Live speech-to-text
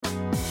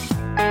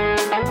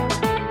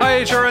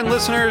HRN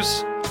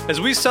listeners.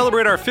 As we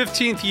celebrate our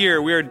 15th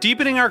year, we are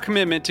deepening our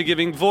commitment to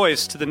giving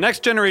voice to the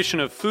next generation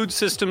of food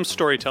systems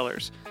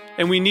storytellers,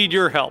 and we need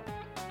your help.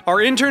 Our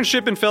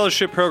internship and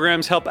fellowship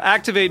programs help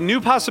activate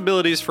new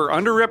possibilities for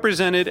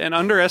underrepresented and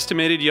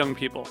underestimated young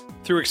people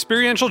through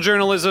experiential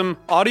journalism,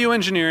 audio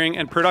engineering,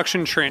 and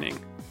production training.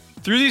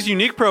 Through these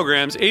unique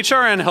programs,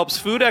 HRN helps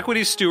food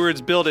equity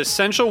stewards build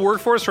essential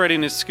workforce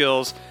readiness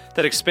skills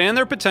that expand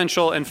their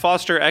potential and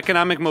foster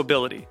economic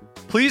mobility.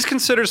 Please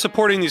consider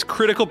supporting these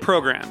critical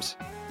programs.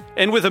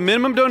 And with a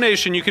minimum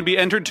donation, you can be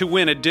entered to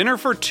win a dinner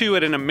for two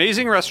at an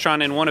amazing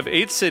restaurant in one of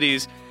 8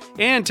 cities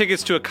and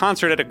tickets to a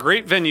concert at a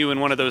great venue in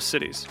one of those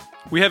cities.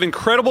 We have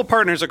incredible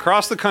partners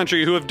across the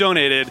country who have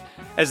donated,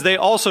 as they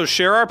also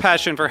share our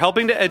passion for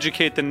helping to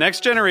educate the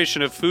next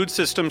generation of food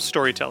systems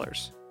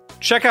storytellers.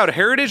 Check out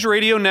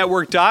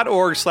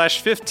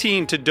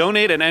heritageradionetwork.org/15 to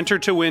donate and enter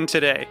to win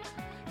today.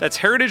 That's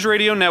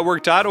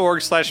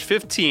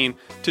heritageradionetwork.org/15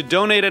 to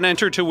donate and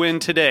enter to win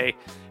today.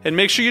 And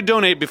make sure you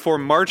donate before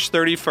March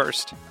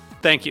 31st.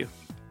 Thank you.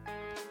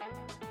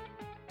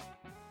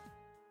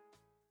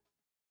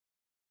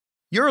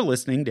 You're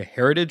listening to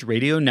Heritage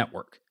Radio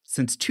Network.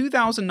 Since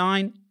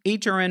 2009,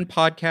 HRN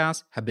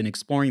podcasts have been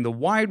exploring the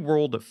wide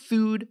world of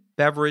food,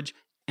 beverage,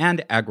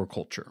 and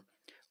agriculture.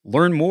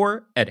 Learn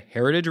more at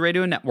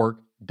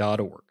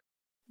heritageradionetwork.org.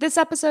 This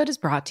episode is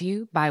brought to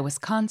you by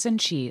Wisconsin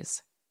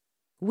Cheese.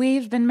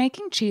 We've been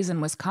making cheese in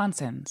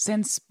Wisconsin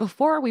since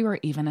before we were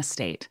even a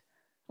state,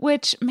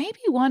 which may be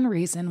one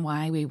reason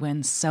why we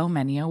win so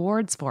many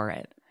awards for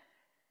it.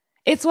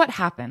 It's what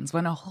happens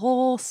when a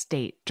whole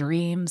state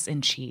dreams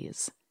in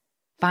cheese.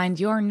 Find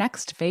your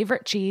next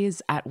favorite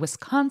cheese at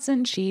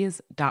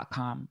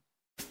wisconsincheese.com.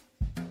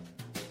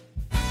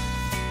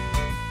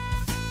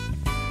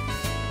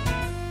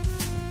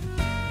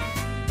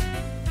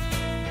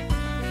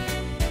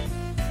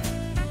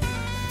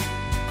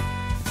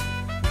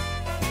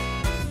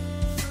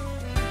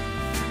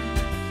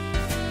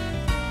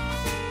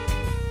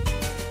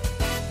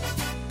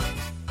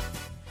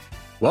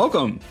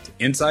 Welcome to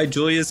Inside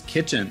Julia's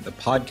Kitchen, the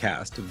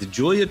podcast of the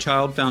Julia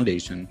Child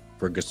Foundation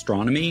for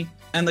Gastronomy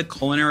and the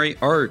Culinary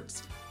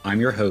Arts. I'm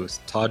your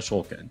host, Todd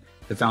Shulkin,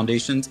 the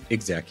Foundation's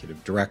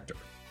Executive Director.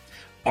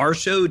 Our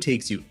show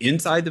takes you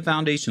inside the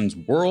Foundation's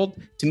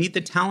world to meet the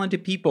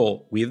talented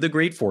people we have the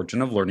great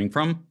fortune of learning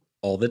from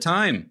all the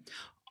time.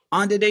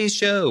 On today's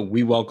show,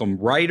 we welcome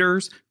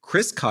writers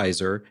Chris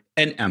Kaiser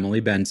and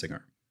Emily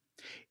Bensinger.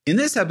 In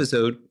this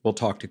episode, we'll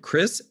talk to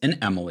Chris and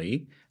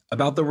Emily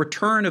about the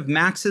return of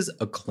Max's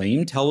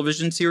acclaimed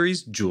television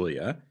series,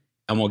 Julia,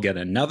 and we'll get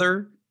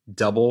another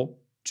double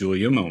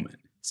Julia moment.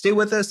 Stay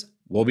with us.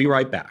 We'll be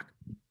right back.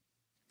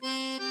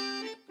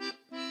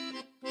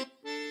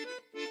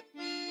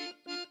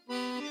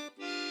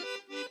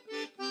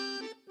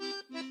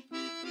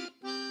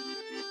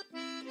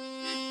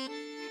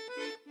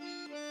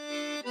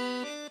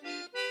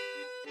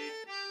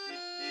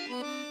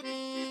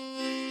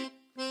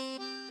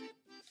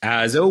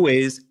 As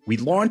always, we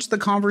launch the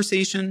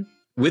conversation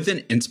with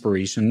an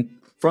inspiration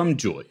from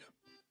Julia.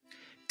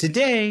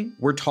 Today,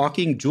 we're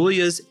talking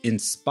Julia's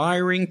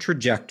inspiring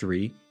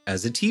trajectory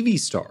as a TV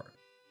star.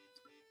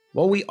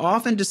 While we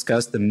often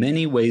discuss the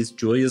many ways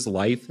Julia's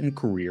life and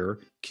career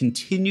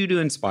continue to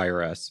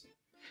inspire us,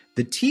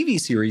 the TV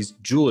series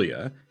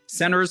Julia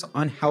centers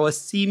on how a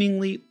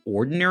seemingly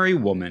ordinary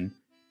woman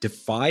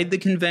defied the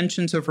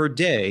conventions of her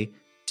day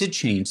to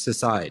change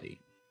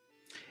society.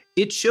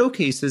 It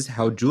showcases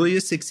how Julia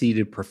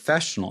succeeded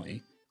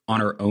professionally on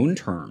her own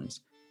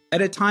terms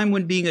at a time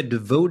when being a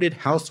devoted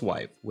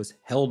housewife was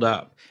held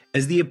up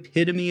as the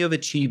epitome of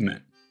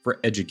achievement for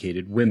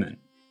educated women.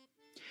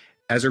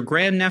 As her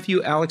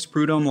grandnephew Alex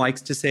Prudhomme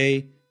likes to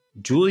say,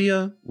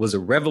 Julia was a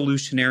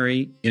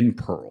revolutionary in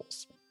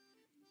pearls.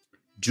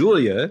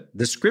 Julia,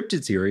 the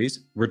scripted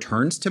series,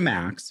 returns to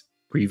Max,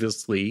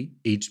 previously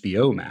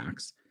HBO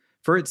Max,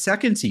 for its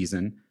second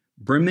season,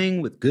 brimming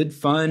with good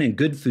fun and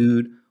good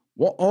food,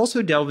 while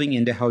also delving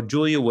into how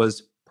Julia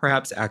was,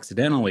 perhaps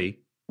accidentally,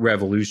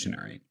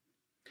 revolutionary.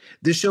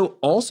 The show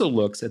also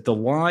looks at the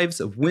lives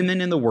of women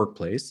in the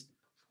workplace,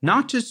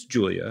 not just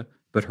Julia,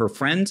 but her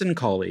friends and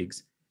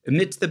colleagues,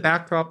 amidst the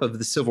backdrop of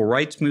the Civil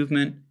Rights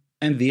Movement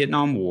and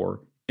Vietnam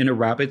War in a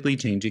rapidly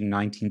changing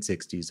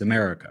 1960s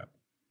America.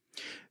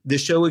 The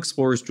show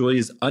explores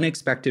Julia's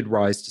unexpected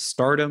rise to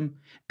stardom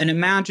and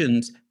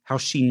imagines how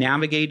she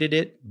navigated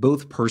it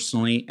both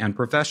personally and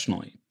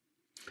professionally.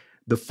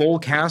 The full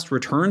cast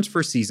returns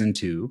for season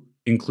 2,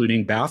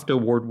 including BAFTA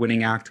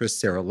award-winning actress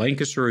Sarah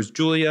Lancashire as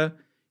Julia,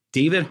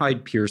 David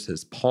Hyde Pierce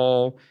as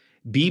Paul,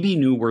 Bebe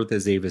Neuwirth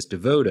as Avis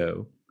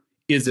Devoto,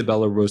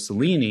 Isabella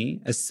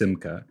Rossellini as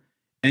Simca,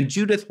 and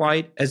Judith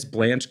Light as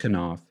Blanche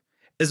Knopf,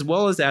 as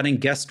well as adding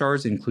guest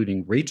stars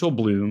including Rachel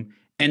Bloom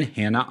and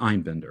Hannah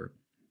Einbinder.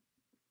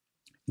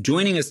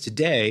 Joining us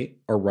today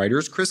are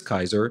writers Chris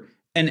Kaiser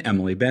and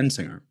Emily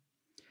Bensinger.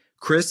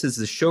 Chris is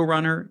the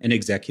showrunner and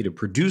executive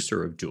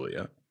producer of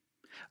Julia.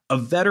 A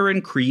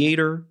veteran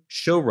creator,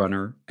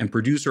 showrunner, and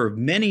producer of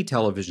many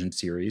television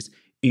series,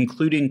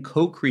 including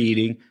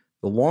co-creating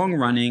the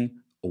long-running,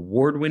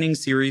 award-winning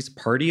series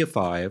Party of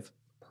Five,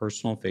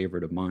 personal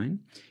favorite of mine,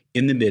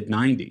 in the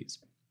mid-90s.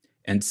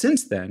 And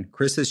since then,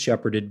 Chris has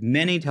shepherded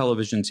many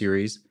television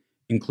series,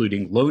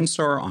 including Lone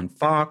Star on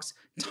Fox,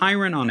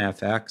 Tyrant on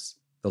FX,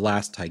 The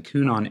Last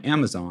Tycoon on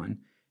Amazon,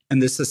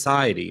 and The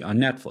Society on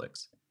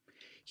Netflix.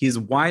 He is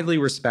widely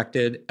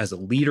respected as a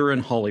leader in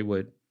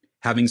Hollywood,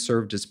 having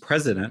served as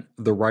president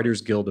of the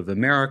Writers Guild of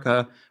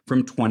America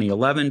from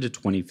 2011 to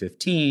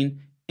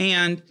 2015,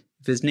 and,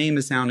 if his name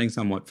is sounding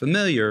somewhat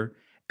familiar,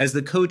 as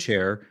the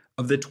co-chair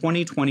of the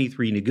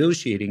 2023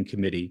 negotiating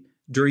committee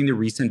during the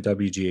recent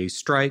WGA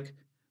strike,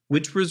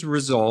 which was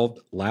resolved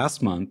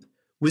last month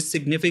with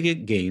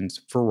significant gains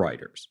for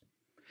writers.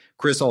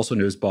 Chris also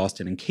knows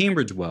Boston and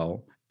Cambridge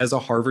well as a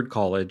Harvard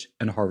College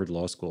and Harvard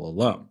Law School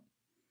alum.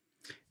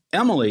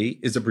 Emily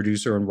is a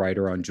producer and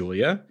writer on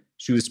Julia.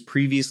 She was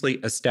previously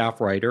a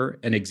staff writer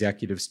and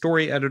executive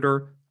story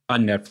editor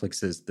on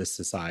Netflix's The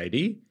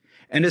Society,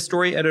 and a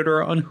story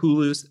editor on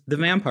Hulu's The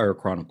Vampire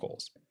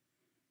Chronicles.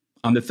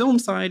 On the film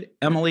side,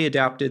 Emily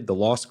adapted The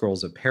Lost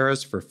Girls of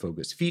Paris for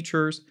Focus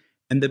Features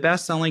and the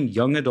best-selling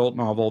young adult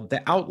novel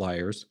The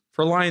Outliers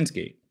for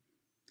Lionsgate.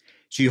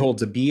 She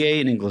holds a BA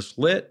in English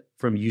Lit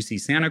from UC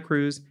Santa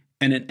Cruz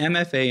and an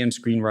MFA in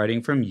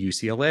screenwriting from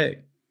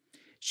UCLA.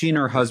 She and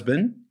her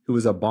husband, who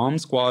was a bomb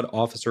squad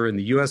officer in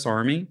the U.S.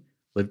 Army,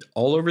 lived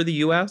all over the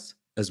U.S.,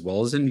 as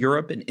well as in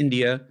Europe and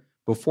India,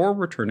 before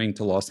returning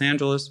to Los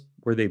Angeles,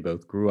 where they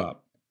both grew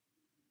up.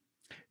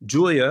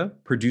 Julia,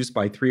 produced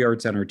by 3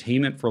 Arts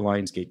Entertainment for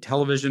Lionsgate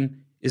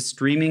Television, is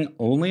streaming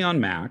only on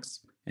Max,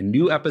 and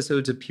new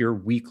episodes appear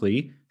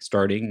weekly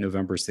starting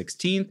November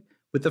 16th,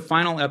 with the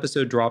final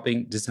episode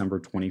dropping December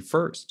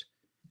 21st.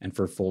 And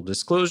for full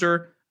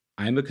disclosure,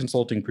 I'm a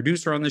consulting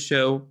producer on the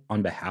show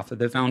on behalf of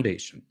the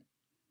Foundation.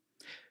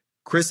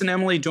 Chris and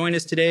Emily join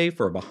us today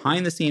for a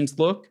behind-the-scenes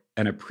look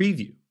and a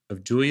preview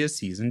of Julia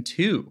Season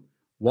 2.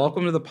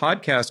 Welcome to the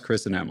podcast,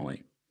 Chris and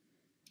Emily.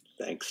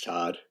 Thanks,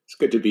 Todd. It's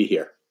good to be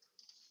here.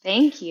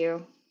 Thank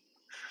you.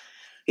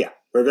 Yeah,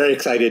 we're very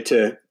excited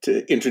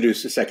to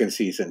introduce the second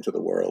season to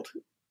the world.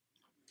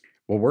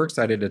 Well, we're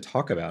excited to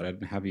talk about it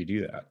and have you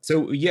do that.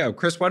 So, yeah,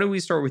 Chris, why don't we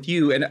start with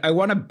you? And I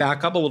want to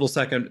back up a little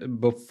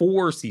second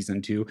before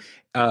Season 2,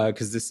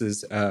 because this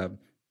is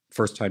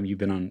first time you've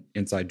been on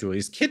Inside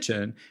Julia's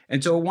Kitchen.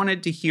 And so I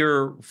wanted to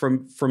hear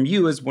from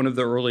you as one of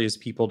the earliest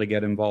people to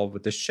get involved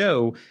with the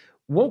show.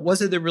 What was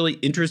it that really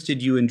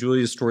interested you in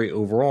Julia's story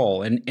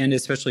overall, and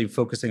especially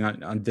focusing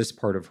on this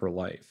part of her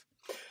life?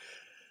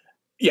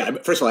 Yeah,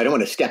 first of all, I don't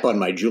want to step on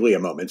my Julia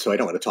moment, so I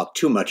don't want to talk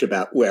too much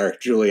about where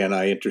Julia and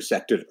I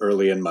intersected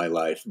early in my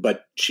life.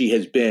 But she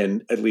has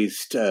been, at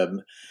least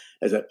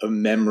as a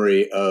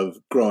memory of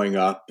growing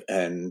up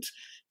and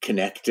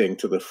connecting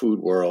to the food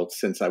world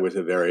since I was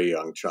a very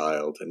young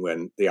child. And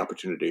when the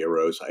opportunity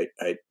arose,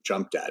 I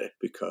jumped at it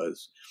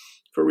because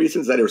for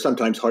reasons that are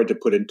sometimes hard to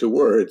put into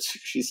words,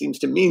 she seems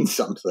to mean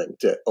something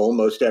to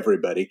almost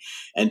everybody,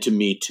 and to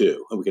me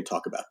too. And we can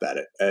talk about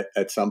that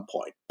at some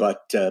point. But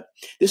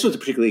this was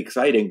particularly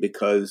exciting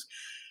because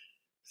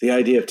the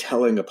idea of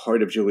telling a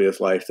part of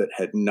Julia's life that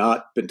had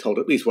not been told,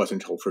 at least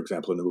wasn't told, for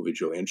example, in the movie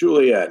Julia and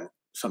Julia, and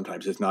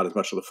sometimes is not as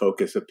much of the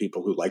focus of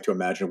people who like to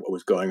imagine what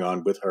was going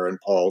on with her and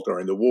Paul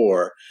during the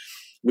war.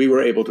 We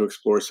were able to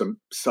explore some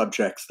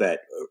subjects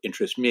that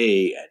interest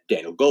me, and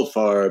Daniel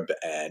Goldfarb,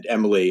 and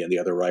Emily, and the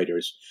other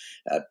writers.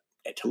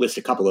 To list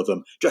a couple of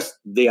them, just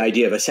the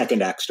idea of a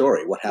second act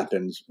story. What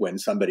happens when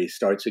somebody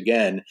starts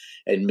again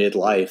in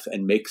midlife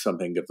and makes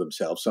something of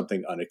themselves,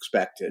 something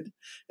unexpected?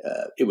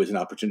 It was an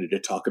opportunity to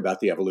talk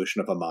about the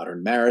evolution of a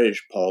modern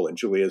marriage, Paul and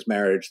Julia's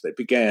marriage, that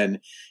began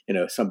in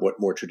a somewhat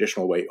more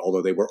traditional way,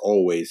 although they were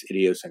always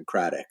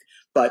idiosyncratic.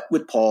 But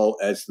with Paul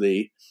as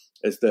the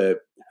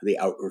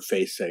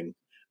outward-facing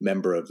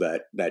member of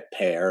that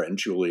pair, and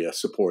Julia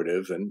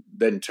supportive, and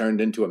then turned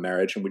into a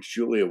marriage in which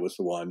Julia was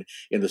the one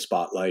in the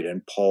spotlight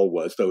and Paul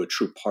was, though a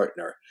true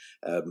partner,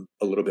 a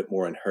little bit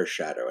more in her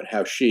shadow, and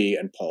how she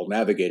and Paul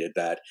navigated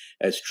that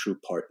as true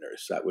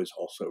partners. That was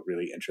also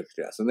really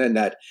interesting to us. And then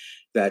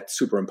that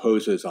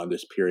superimposes on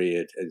this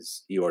period,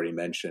 as you already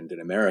mentioned, in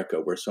America,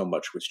 where so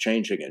much was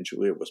changing, and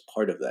Julia was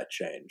part of that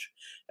change.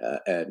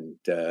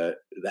 That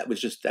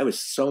was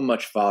so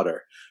much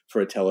fodder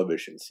for a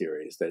television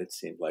series that it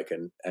seemed like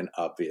an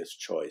obvious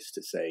choice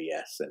to say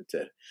yes and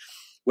to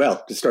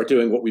start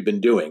doing what we've been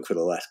doing for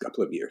the last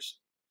couple of years.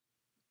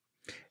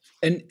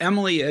 And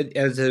Emily,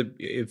 as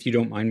if you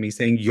don't mind me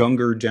saying,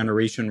 younger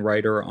generation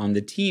writer on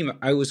the team,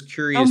 I was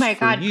curious. Oh my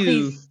God,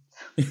 please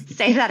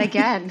say that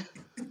again.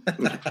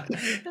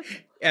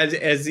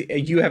 As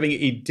you having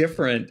a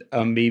different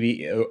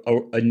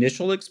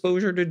initial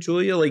exposure to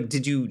Julia, like,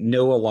 did you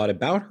know a lot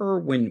about her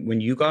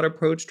when you got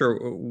approached, or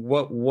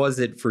what was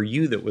it for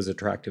you that was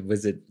attractive?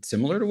 Was it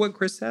similar to what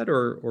Chris said,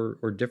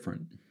 or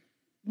different?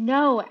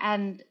 No,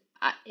 and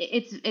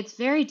it's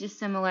very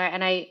dissimilar,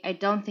 and I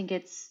don't think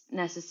it's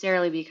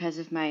necessarily because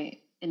of my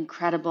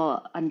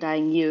incredible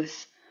undying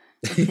youth.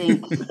 I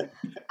think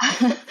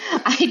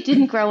I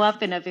didn't grow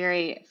up in a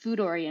very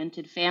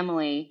food-oriented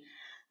family.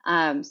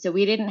 So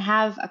we didn't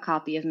have a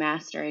copy of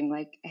Mastering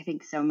like I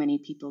think so many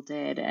people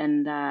did.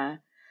 And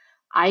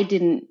I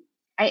didn't,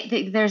 I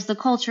think there's the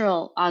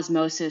cultural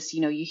osmosis,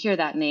 you hear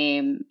that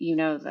name,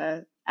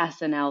 the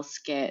SNL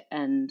skit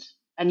and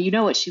you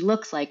know what she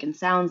looks like and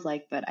sounds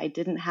like, but I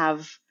didn't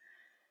have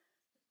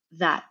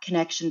that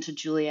connection to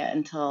Julia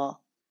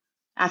until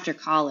after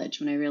college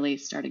when I really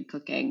started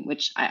cooking,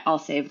 which I'll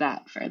save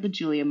that for the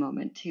Julia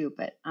moment too.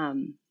 But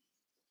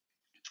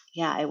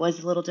yeah, it was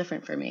a little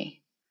different for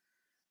me.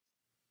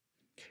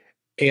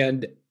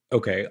 And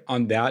okay,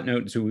 on that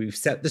note, so we've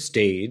set the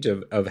stage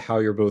of how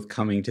you're both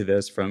coming to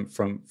this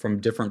from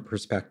different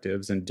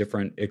perspectives and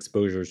different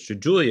exposures to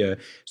Julia.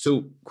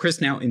 So,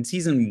 Chris, now in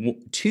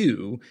season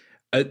 2,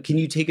 can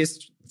you take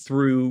us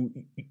through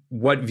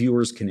what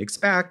viewers can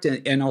expect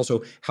and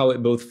also how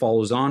it both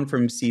follows on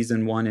from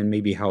season 1 and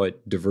maybe how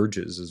it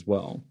diverges as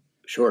well?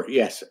 Sure.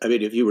 Yes. I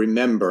mean, if you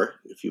remember,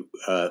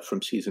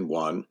 from season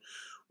 1,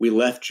 we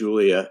left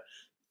Julia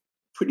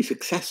pretty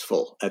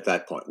successful at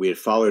that point. We had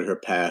followed her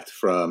path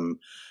from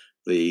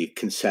the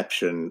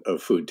conception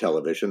of food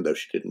television, though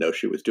she didn't know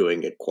she was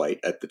doing it quite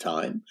at the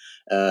time,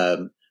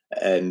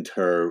 and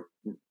her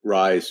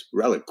rise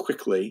rather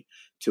quickly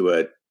to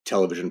a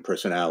television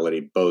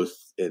personality, both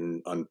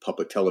on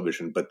public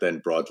television, but then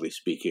broadly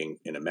speaking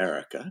in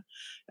America.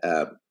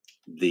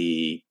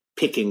 The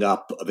picking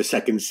up of a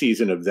second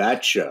season of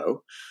that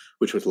show,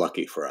 which was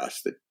lucky for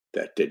us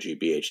that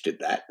GBH did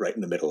that right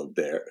in the middle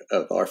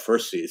of our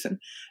first season,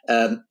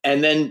 and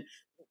then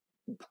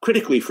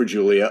critically for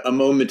Julia, a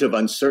moment of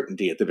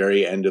uncertainty at the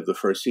very end of the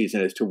first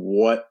season as to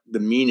what the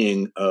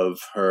meaning of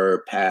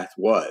her path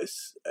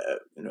was.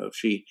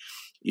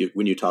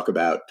 When you talk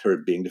about her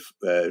being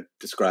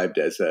described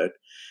as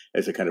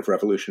a kind of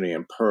revolutionary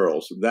in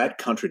pearls, that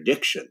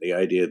contradiction, the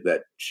idea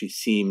that she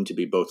seemed to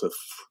be both a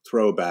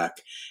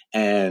throwback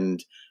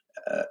and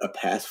a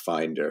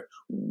pathfinder,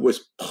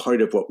 was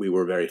part of what we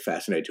were very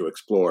fascinated to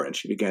explore. And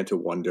she began to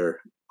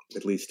wonder,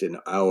 at least in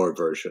our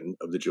version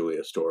of the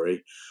Julia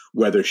story,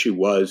 whether she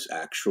was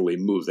actually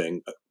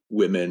moving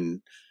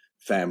women,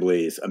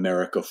 families,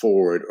 America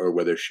forward, or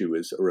whether she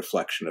was a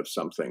reflection of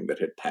something that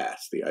had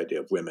passed, the idea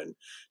of women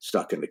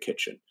stuck in the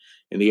kitchen.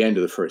 In the end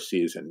of the first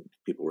season,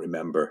 people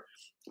remember,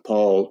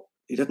 Paul,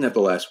 he doesn't have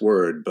the last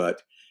word,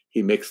 but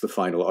he makes the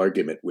final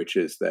argument, which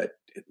is that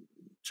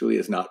Julia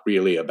is not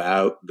really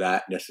about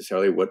that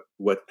necessarily.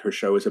 What her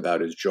show is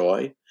about is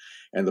joy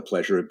and the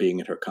pleasure of being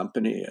in her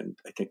company. And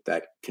I think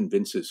that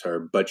convinces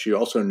her. But she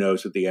also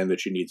knows at the end that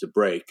she needs a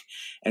break.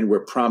 And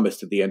we're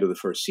promised at the end of the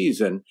first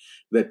season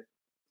that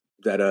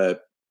a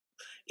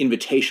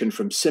invitation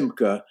from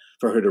Simca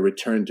for her to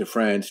return to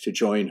France to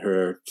join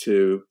her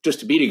to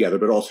be together,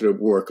 but also to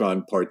work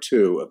on part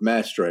 2 of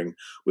Mastering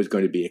was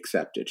going to be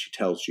accepted. She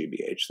tells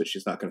GBH that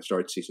she's not going to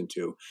start season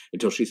 2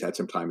 until she's had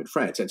some time in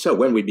France. And so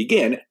when we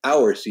begin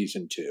our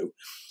season 2,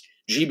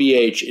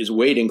 GBH is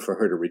waiting for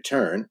her to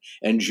return,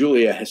 and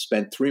Julia has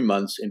spent 3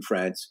 months in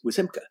France with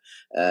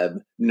Simca,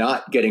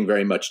 not getting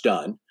very much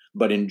done,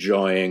 but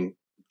enjoying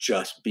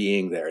just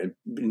being there and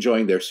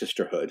enjoying their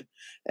sisterhood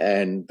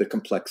and the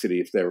complexity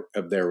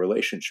of their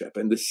relationship.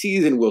 And the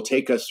season will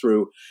take us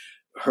through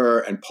her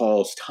and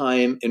Paul's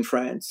time in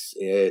France.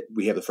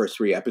 We have the first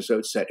 3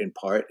 episodes set in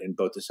part in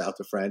both the south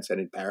of France and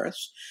in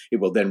Paris.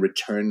 It will then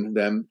return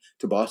them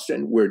to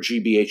Boston, where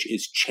GBH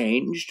is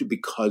changed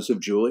because of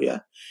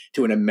Julia,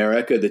 to an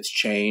America that's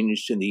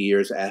changed in the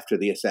years after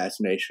the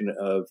assassination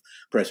of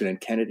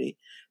President Kennedy,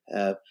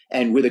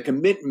 and with a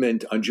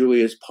commitment on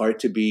Julia's part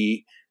to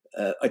be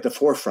at the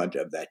forefront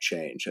of that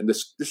change. And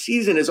the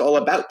season is all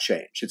about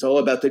change. It's all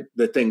about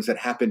the things that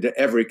happen to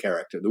every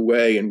character, the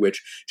way in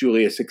which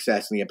Julia's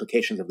success and the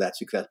implications of that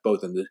success,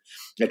 both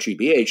at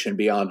GBH and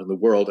beyond in the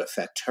world,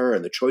 affect her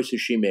and the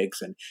choices she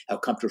makes and how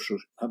comfortable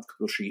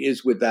she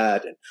is with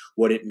that and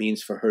what it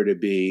means for her to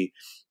be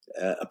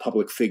a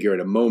public figure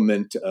at a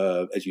moment,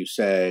 as you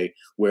say,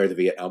 where the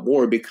Vietnam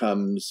War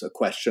becomes a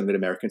question that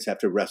Americans have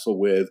to wrestle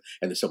with,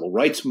 and the civil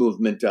rights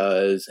movement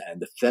does,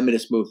 and the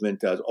feminist movement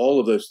does. All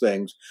of those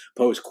things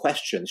pose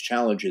questions,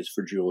 challenges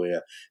for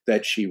Julia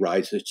that she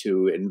rises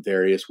to in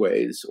various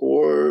ways,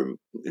 or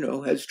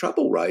has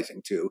trouble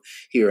rising to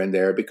here and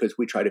there, because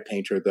we try to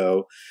paint her,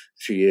 though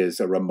she is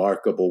a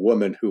remarkable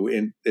woman who,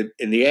 in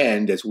the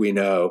end, as we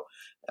know,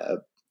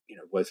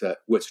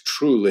 was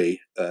truly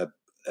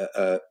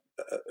a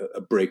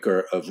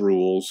breaker of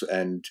rules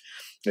and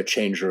a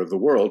changer of the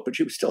world, but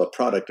she was still a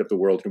product of the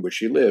world in which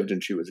she lived,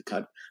 and she was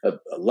a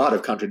lot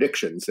of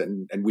contradictions,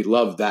 and we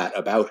love that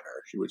about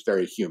her. She was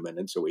very human,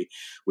 and so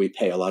we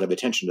pay a lot of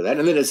attention to that.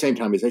 And then at the same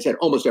time, as I said,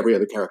 almost every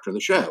other character in the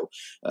show,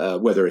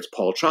 whether it's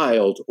Paul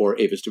Child or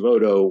Avis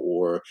Devoto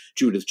or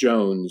Judith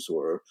Jones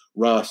or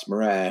Ross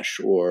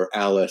Marash or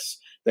Alice,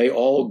 they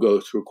all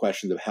go through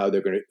questions of how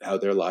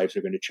their lives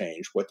are going to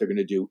change, what they're going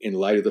to do in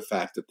light of the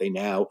fact that they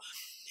now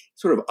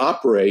sort of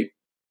operate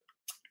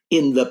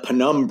in the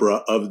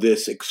penumbra of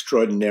this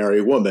extraordinary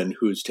woman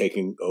who's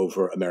taking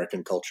over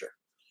American culture.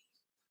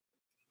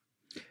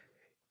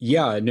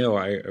 Yeah,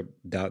 no,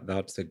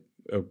 that's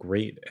a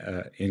great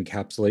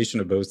encapsulation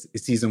of both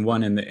season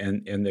one and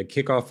the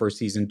kickoff for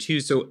season two.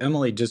 So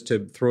Emily, just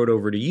to throw it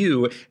over to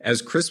you,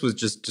 as Chris was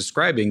just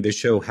describing, the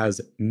show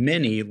has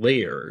many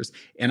layers.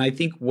 And I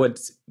think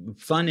what's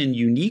fun and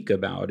unique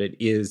about it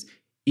is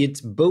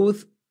it's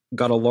both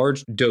got a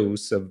large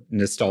dose of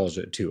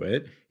nostalgia to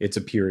it. It's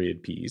a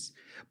period piece,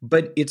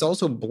 but it's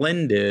also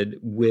blended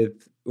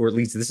with, or at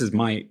least this is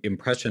my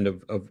impression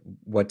of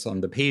what's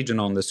on the page and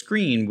on the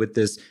screen, with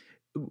this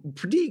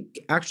pretty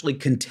actually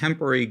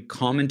contemporary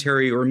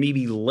commentary or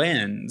maybe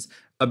lens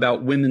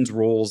about women's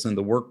roles in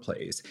the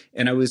workplace.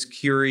 And I was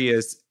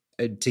curious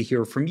to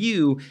hear from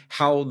you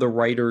how the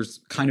writers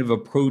kind of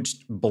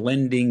approached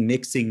blending,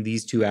 mixing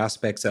these two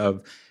aspects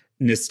of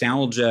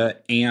nostalgia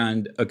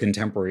and a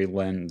contemporary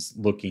lens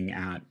looking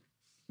at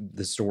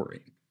the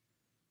story.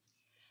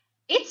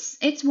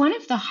 It's one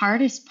of the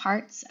hardest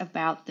parts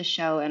about the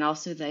show, and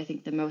also I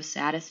think the most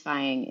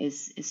satisfying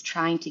is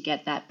trying to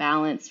get that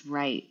balance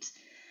right.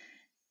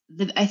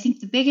 I think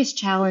the biggest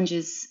challenge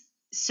is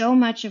so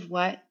much of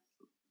what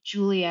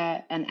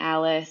Julia and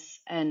Alice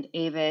and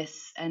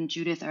Avis and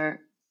Judith are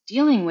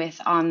dealing with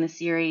on the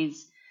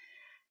series,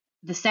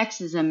 the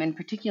sexism in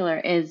particular,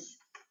 is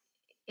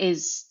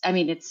I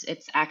mean, it's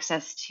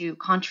access to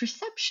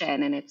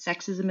contraception, and it's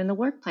sexism in the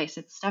workplace.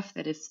 It's stuff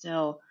that is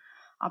still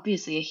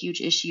obviously a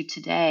huge issue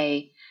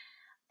today.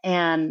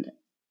 And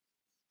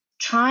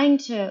trying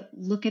to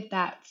look at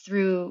that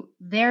through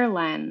their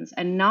lens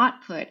and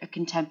not put a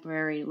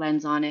contemporary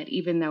lens on it,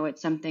 even though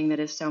it's something that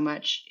is so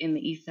much in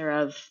the ether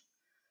of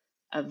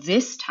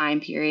this time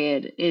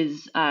period,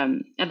 is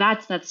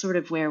that's sort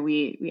of where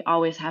we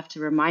always have to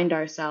remind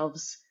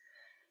ourselves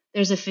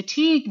there's a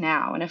fatigue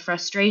now and a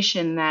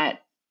frustration that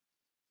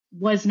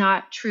was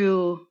not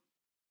true.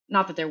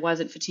 Not that there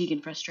wasn't fatigue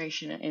and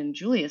frustration in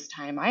Julia's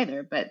time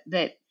either, but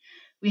that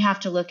we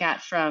have to look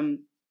at from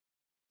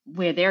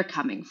where they're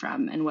coming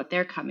from and what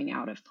they're coming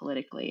out of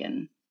politically.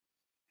 And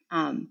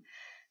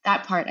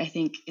that part, I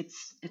think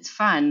it's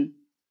fun,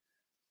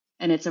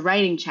 and it's a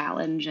writing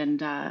challenge.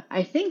 And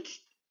I think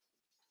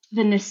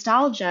the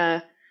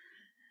nostalgia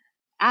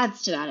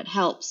adds to that. It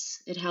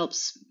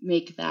helps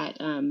make that,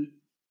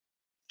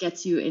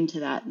 gets you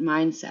into that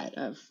mindset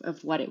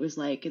of what it was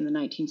like in the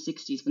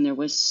 1960s when there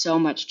was so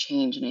much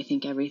change. And I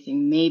think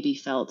everything maybe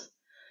felt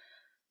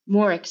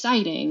more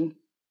exciting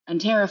and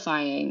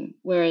terrifying,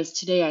 whereas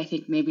today I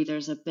think maybe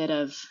there's a bit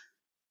of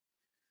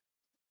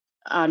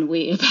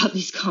ennui about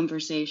these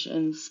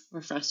conversations,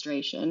 or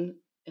frustration,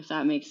 if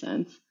that makes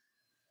sense.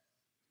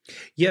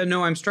 Yeah,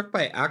 no, I'm struck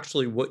by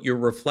actually what you're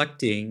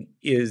reflecting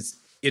is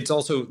it's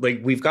also like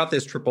we've got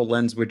this triple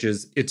lens, which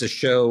is it's a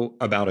show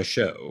about a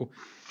show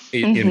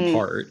in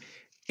part,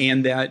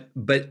 and that,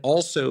 but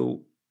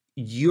also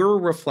you're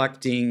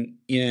reflecting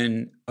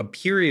in a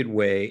period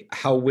way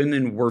how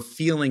women were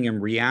feeling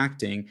and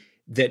reacting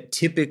that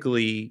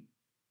typically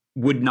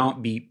would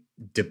not be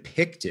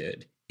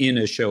depicted in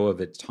a show of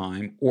its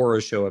time or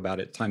a show about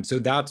its time. So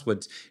that's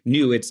what's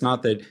new. It's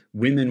not that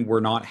women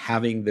were not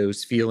having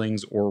those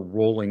feelings or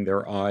rolling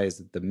their eyes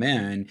at the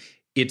men.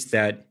 It's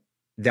that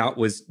that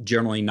was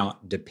generally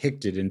not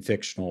depicted in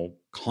fictional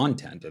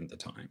content at the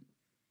time.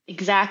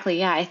 Exactly.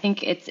 Yeah. I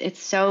think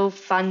it's so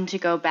fun to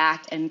go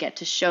back and get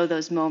to show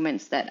those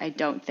moments that I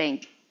don't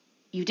think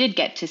you did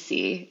get to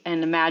see,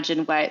 and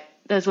imagine what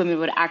those women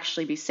would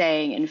actually be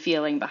saying and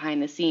feeling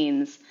behind the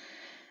scenes.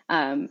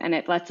 And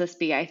it lets us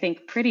be, I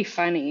think, pretty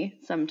funny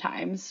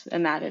sometimes.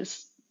 And that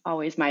is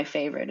always my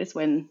favorite, is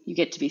when you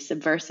get to be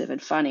subversive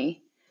and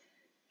funny.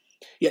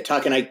 Yeah,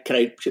 Todd, can I?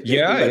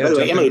 Yeah. By the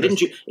way, Emily,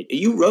 didn't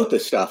you wrote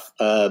this stuff?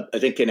 I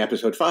think in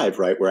episode 5,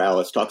 right, where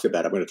Alice talks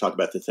about. I'm going to talk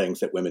about the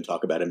things that women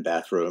talk about in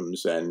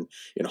bathrooms and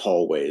in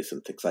hallways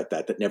and things like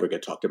that never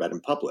get talked about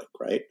in public,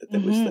 right?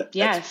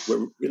 Yes,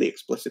 we're really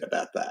explicit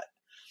about that.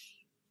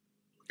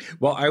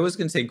 Well, I was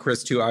going to say,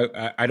 Chris, too,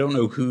 I don't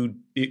know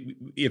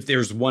if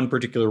there's one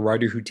particular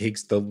writer who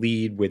takes the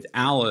lead with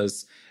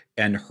Alice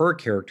and her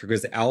character,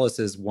 because Alice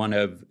is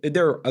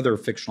there are other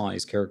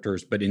fictionalized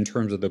characters, but in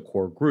terms of the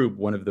core group,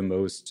 one of the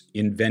most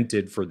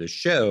invented for the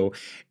show.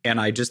 And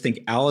I just think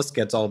Alice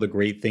gets all the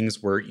great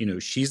things where,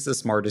 she's the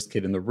smartest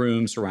kid in the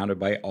room, surrounded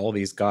by all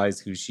these guys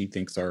who she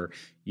thinks are,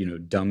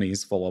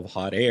 dummies full of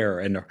hot air.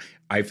 And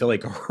I feel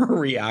like her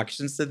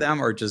reactions to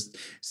them are just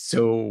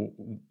so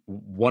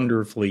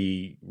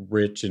wonderfully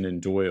rich and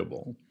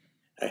enjoyable.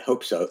 I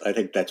hope so. I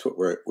think that's what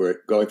we're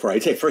going for.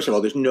 I'd say, first of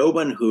all, there's no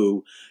one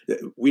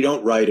we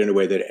don't write in a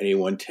way that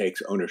anyone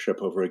takes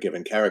ownership over a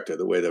given character.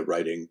 The way the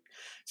writing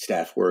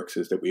staff works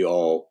is that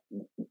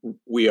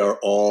we are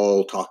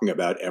all talking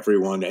about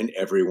everyone, and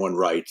everyone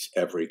writes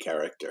every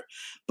character.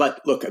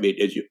 But look, I mean,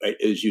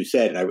 as you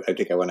said, and I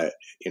think I want to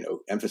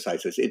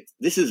emphasize this.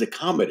 This is a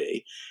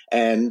comedy,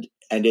 and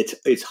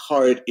its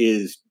heart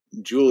is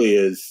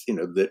Julia's,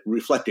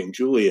 reflecting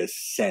Julia's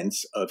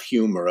sense of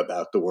humor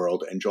about the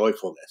world and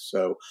joyfulness.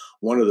 So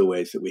one of the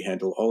ways that we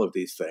handle all of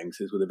these things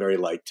is with a very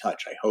light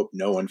touch. I hope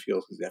no one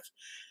feels as if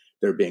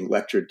they're being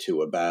lectured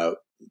to about,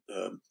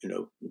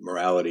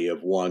 morality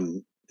of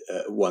one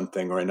one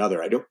thing or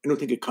another. I don't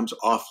think it comes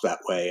off that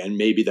way. And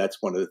maybe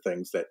that's one of the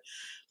things that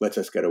lets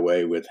us get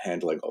away with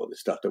handling all of this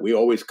stuff, that we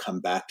always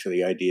come back to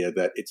the idea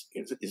that it's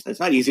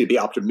not easy to be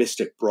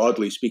optimistic,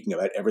 broadly speaking,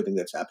 about everything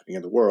that's happening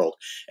in the world.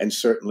 And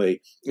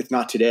certainly it's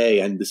not today.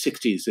 And the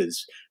 60s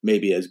is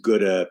maybe as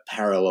good a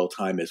parallel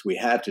time as we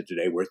have to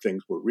today, where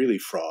things were really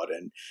fraught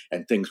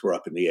and things were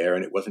up in the air.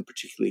 And it wasn't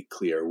particularly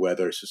clear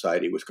whether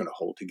society was going to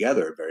hold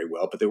together very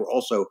well. But there were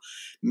also,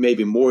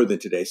 maybe more than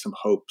today, some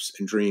hopes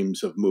and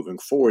dreams of moving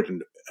forward,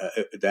 and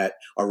that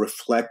are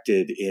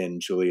reflected in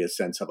Julia's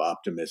sense of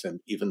optimism,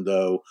 even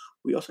though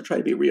we also try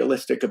to be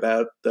realistic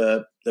about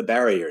the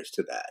barriers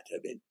to that. I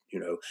mean,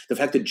 the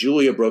fact that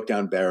Julia broke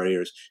down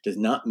barriers does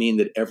not mean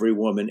that every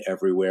woman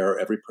everywhere,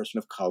 every person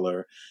of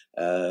color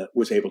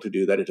was able to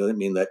do that. It doesn't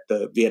mean that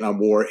the Vietnam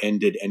War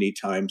ended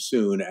anytime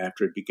soon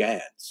after it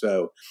began.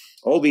 So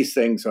all these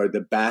things are the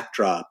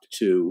backdrop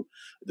to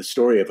the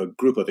story of a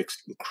group of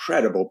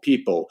incredible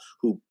people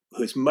who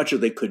as much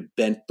as they could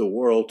bent the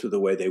world to the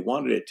way they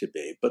wanted it to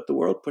be, but the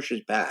world pushes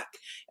back,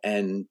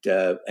 and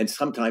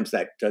sometimes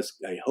that does.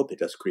 I hope it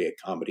does create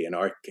comedy in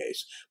our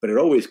case, but it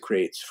always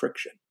creates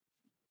friction.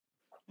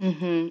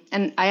 Mm-hmm.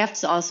 And I have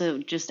to also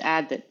just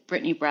add that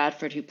Brittany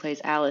Bradford, who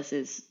plays Alice,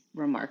 is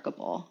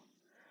remarkable.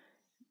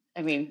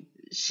 I mean,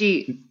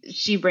 she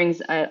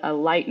brings a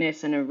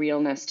lightness and a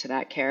realness to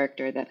that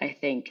character that I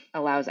think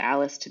allows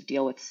Alice to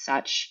deal with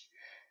such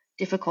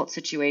difficult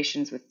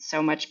situations with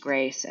so much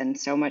grace and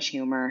so much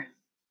humor.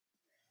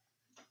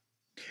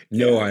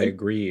 No, I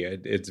agree.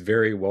 It's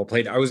very well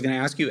played. I was going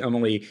to ask you,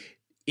 Emily,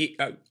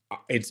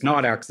 it's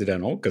not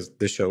accidental because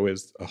the show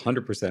is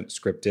 100%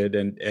 scripted.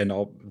 And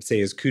I'll say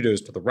as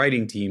kudos to the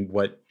writing team,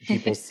 what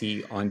people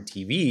see on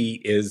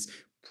TV is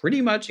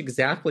pretty much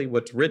exactly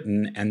what's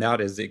written. And that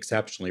is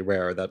exceptionally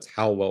rare. That's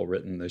how well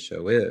written the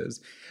show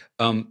is.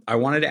 I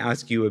wanted to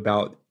ask you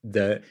about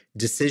the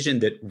decision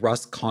that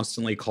Russ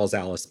constantly calls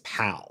Alice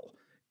pal.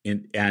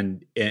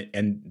 And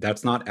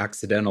that's not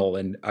accidental.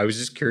 And I was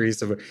just curious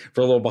for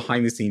a little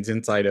behind the scenes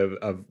insight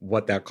of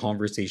what that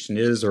conversation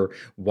is, or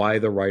why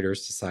the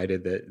writers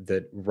decided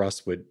that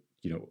Russ would,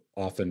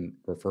 often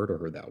refer to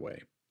her that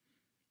way.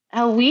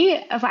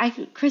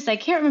 Chris, I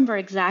can't remember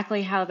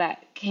exactly how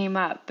that came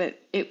up, but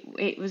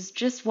it was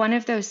just one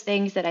of those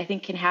things that I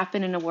think can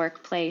happen in a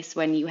workplace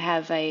when you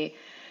have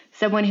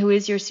someone who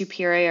is your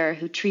superior,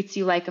 who treats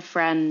you like a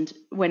friend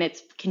when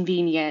it's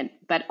convenient,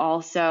 but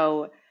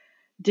also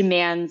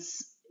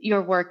demands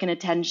your work and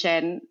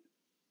attention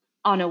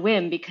on a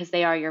whim because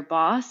they are your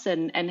boss,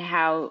 and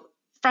how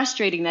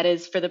frustrating that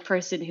is for the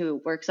person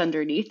who works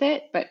underneath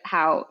it, but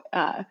how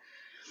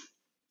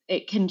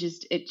it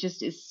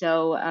just is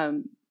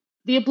so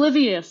the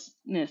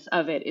obliviousness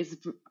of it is,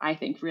 I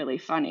think, really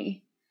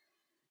funny.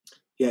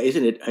 Yeah,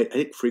 isn't it? I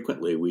think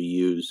frequently we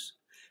use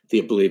the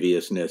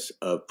obliviousness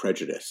of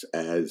prejudice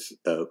as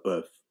a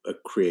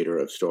creator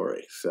of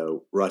story.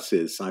 So Russ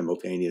is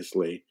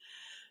simultaneously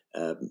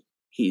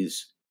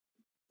he's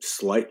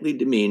slightly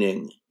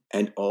demeaning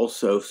and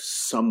also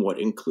somewhat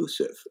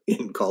inclusive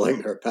in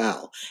calling her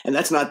pal. And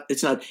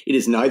it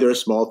is neither a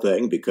small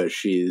thing, because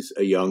she's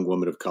a young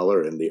woman of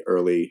color in the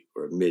early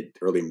mid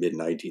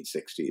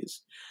 1960s.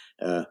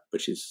 But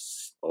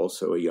she's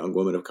also a young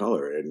woman of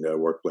color in a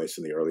workplace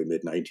in the early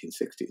mid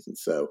 1960s. And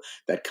so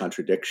that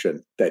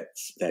contradiction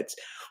that's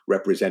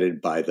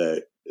represented by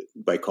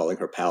calling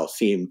her pal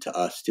seemed to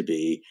us to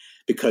be,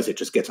 because it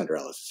just gets under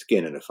Alice's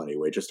skin in a funny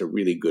way, just a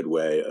really good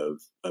way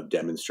of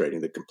demonstrating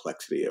the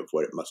complexity of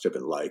what it must have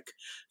been like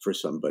for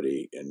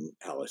somebody in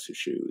Alice's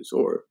shoes,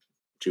 or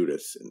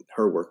Judith in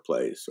her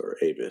workplace, or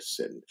Avis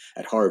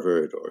at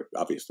Harvard, or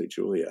obviously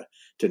Julia,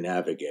 to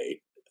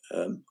navigate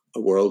a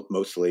world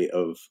mostly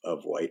of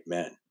white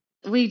men.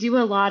 We do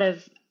a lot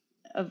of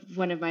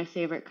one of my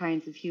favorite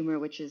kinds of humor,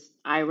 which is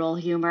eye roll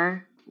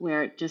humor,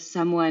 where just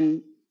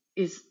someone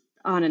is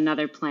on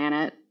another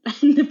planet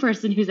and the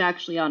person who's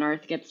actually on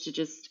Earth gets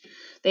to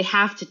they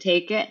have to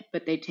take it,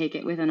 but they take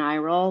it with an eye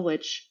roll,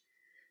 which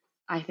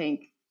I think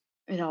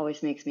it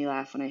always makes me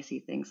laugh when I see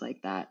things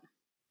like that.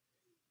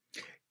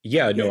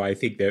 Yeah, no, I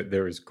think that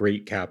there is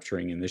great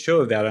capturing in the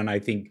show of that. And I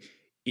think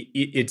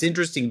it's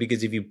interesting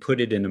because if you put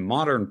it in a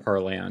modern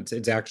parlance,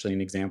 it's actually an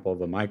example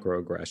of a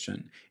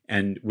microaggression,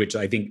 and which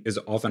I think is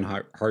often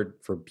hard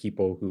for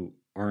people who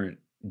aren't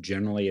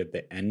generally at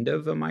the end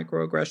of a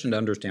microaggression to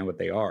understand what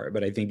they are.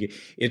 But I think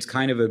it's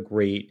kind of a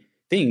great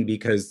thing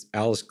because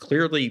Alice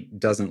clearly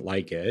doesn't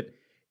like it,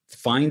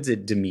 finds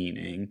it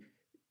demeaning,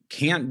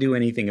 can't do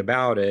anything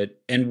about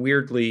it. And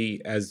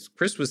weirdly, as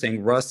Chris was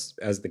saying, Russ,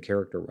 as the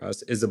character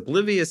Russ, is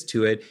oblivious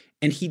to it.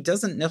 And he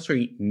doesn't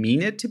necessarily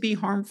mean it to be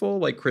harmful.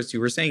 Like Chris,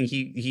 you were saying,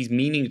 he's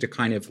meaning to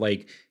kind of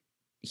like,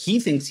 he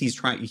thinks he's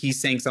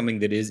saying something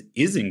that is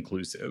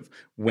inclusive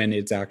when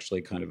it's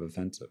actually kind of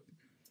offensive.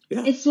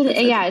 Yeah,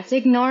 it's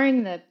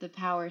ignoring the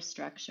power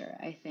structure,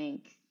 I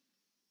think,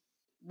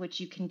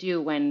 which you can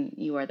do when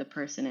you are the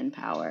person in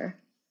power.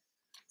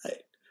 Right.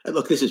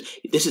 Look, this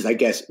is, I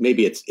guess,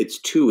 maybe it's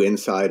too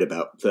inside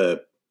about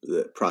the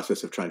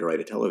process of trying to write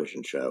a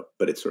television show,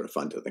 but it's sort of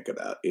fun to think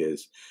about.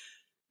 Is,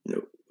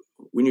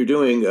 when you're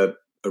doing a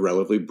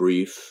relatively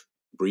brief,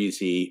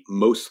 breezy,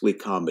 mostly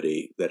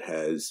comedy that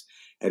has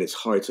at its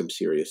heart some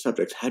serious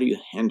subjects, how do you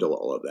handle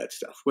all of that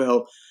stuff?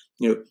 Well,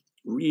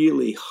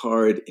 really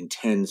hard,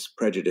 intense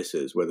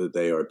prejudices, whether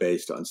they are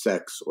based on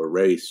sex or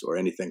race or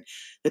anything,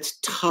 that's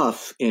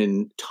tough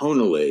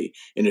tonally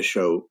in a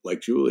show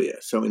like Julia.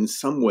 So in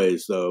some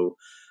ways, though,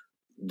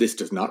 this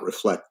does not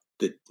reflect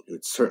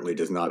it certainly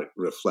does not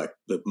reflect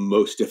the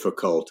most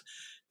difficult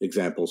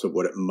examples of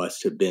what it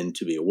must have been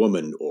to be a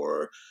woman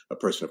or a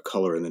person of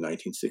color in the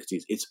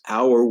 1960s. It's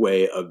our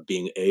way of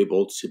being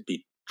able to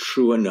be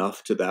true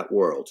enough to that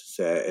world,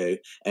 say,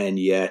 and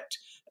yet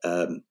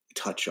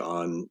touch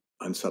on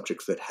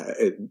subjects that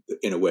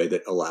in a way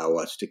that allow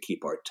us to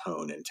keep our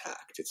tone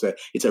intact.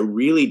 It's a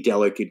really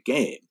delicate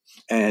game,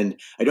 and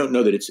I don't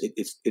know that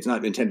it's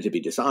not intended to be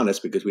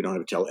dishonest, because we don't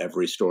have to tell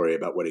every story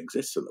about what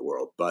exists in the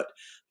world. But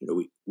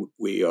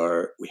we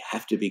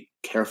have to be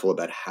careful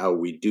about how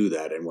we do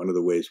that, and one of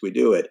the ways we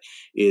do it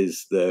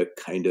is the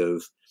kind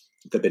of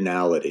the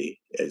banality,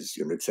 as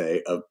you would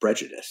say, of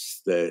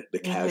prejudice, the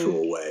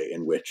casual way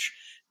in which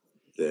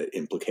the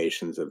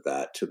implications of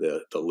that to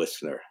the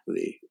listener,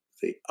 the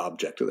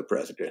object of the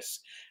prejudice,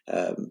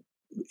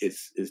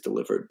 is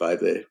delivered by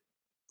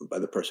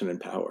the person in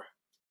power.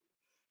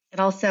 It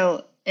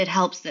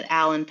helps that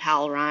Al and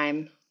Pal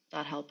rhyme.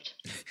 That helped.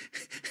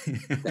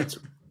 That's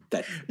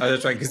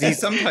right, because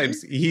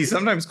he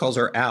sometimes calls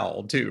her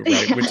Al too,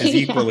 right? Which is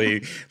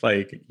equally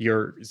like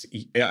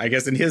I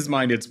guess in his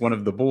mind it's one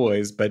of the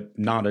boys, but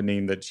not a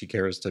name that she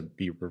cares to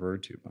be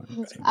referred to by.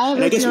 Right? I have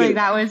a feeling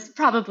that was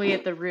probably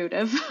at the root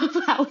of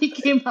how he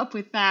came up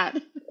with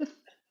that.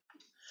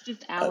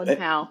 Just Al and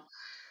Pal.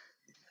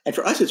 And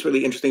for us, it's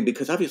really interesting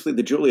because obviously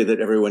the Julia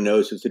that everyone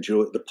knows is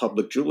the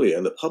public Julia,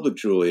 and the public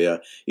Julia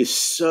is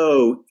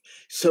so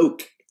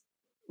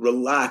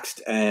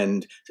relaxed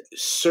and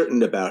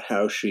certain about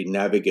how she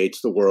navigates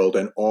the world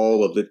and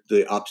all of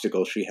the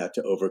obstacles she had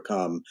to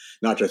overcome,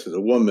 not just as a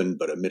woman,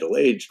 but a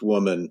middle-aged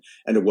woman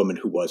and a woman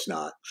who was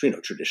not,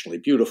 traditionally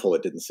beautiful.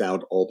 It didn't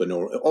sound all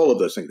of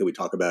those things that we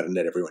talk about and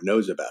that everyone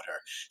knows about her.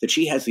 That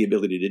she has the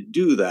ability to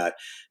do that.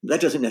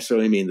 That doesn't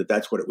necessarily mean that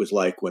that's what it was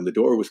like when the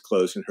door was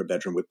closed in her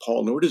bedroom with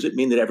Paul, nor does it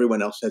mean that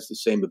everyone else has the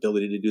same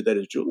ability to do that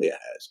as Julia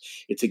has.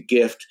 It's a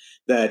gift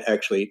that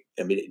actually,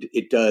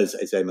 it does,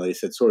 as Emily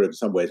said, sort of in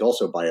some ways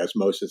also by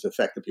osmosis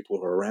affect the people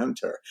who are around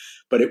her.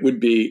 But it would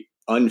be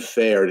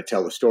unfair to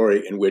tell a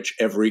story in which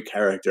every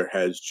character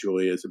has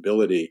Julia's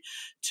ability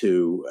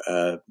to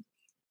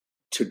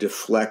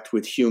deflect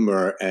with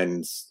humor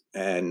and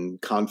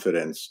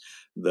confidence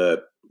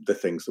the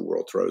things the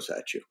world throws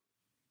at you.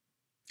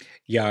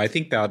 Yeah, I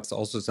think that's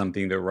also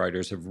something that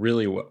writers have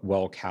really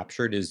well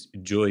captured is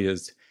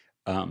Julia's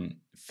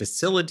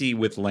facility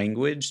with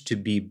language to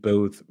be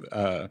both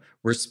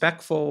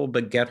respectful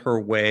but get her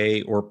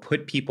way, or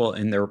put people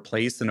in their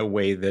place in a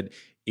way that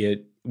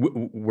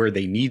where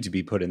they need to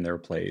be put in their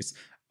place,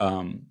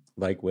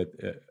 like with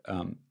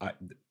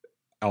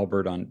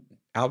Albert on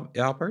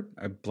Albert.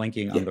 I'm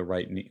blanking on the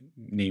right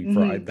name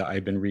for the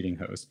I've Been Reading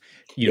host.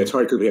 It's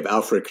hard because we have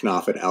Alfred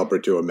Knopf and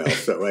Albert Duhamel,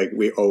 so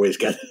we always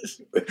get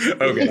this.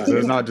 Okay, so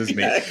it's not just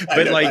me.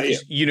 But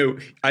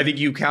I think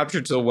you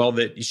captured so well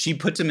that she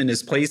puts him in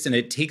his place, and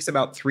it takes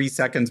about 3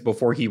 seconds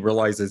before he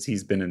realizes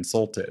he's been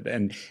insulted.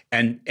 And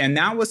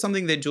that was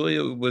something that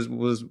Julia was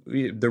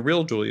the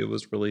real Julia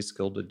was really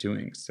skilled at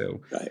doing.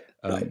 So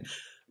right.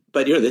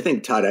 But the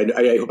thing, Todd,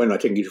 I hope I'm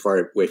not taking you too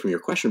far away from your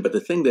question, but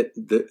the thing that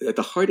at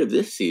the heart of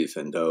this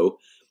season, though,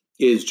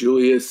 is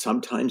Julia's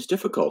sometimes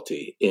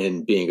difficulty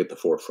in being at the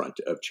forefront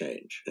of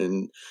change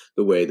and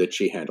the way that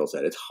she handles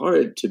that. It's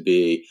hard to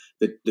be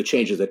the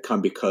changes that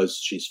come because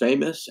she's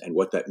famous and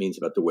what that means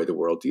about the way the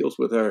world deals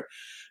with her,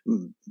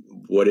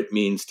 what it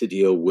means to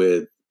deal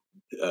with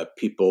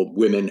people,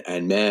 women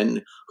and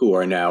men, who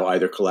are now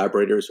either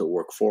collaborators or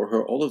work for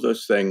her. All of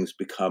those things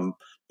become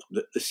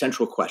the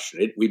central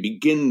question. We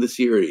begin the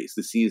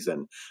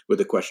season, with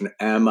the question,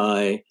 am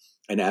I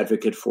an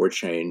advocate for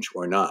change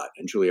or not?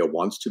 And Julia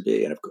wants to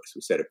be. And of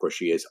course,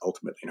 she is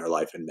ultimately in her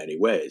life in many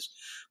ways.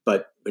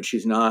 But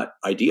she's not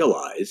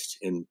idealized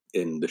in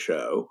the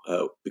show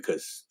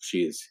because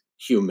she is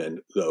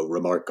human, though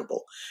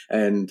remarkable.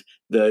 And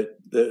the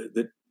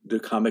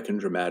comic and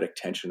dramatic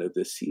tension of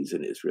this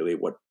season is really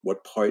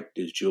what part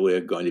is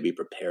Julia going to be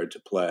prepared to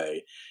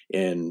play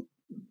in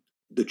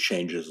the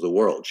changes of the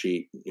world.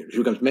 She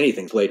becomes many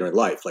things later in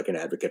life, like an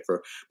advocate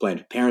for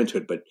Planned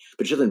Parenthood, but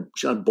she's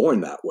not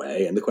born that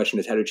way. And the question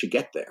is, how did she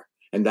get there?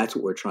 And that's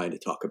what we're trying to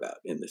talk about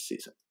in this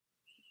season.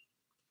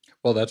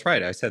 Well, that's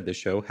right. I said the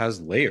show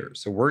has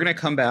layers. So we're going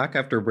to come back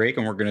after a break,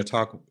 and we're going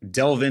to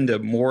delve into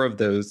more of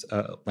those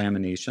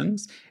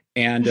laminations.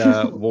 And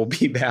we'll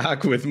be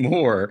back with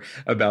more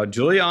about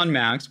Julia on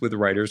Max with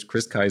writers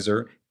Chris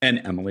Kaiser and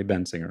Emily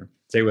Bensinger.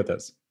 Stay with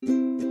us.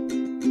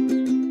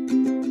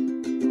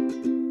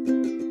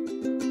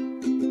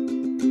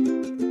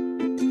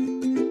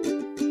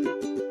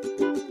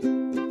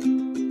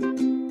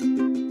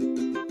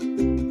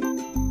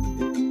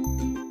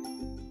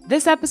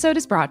 This episode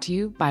is brought to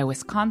you by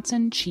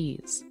Wisconsin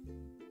Cheese.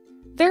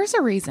 There's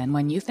a reason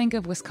when you think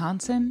of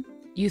Wisconsin,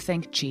 you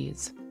think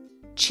cheese.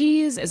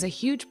 Cheese is a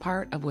huge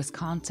part of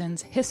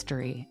Wisconsin's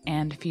history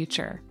and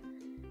future.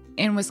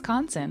 In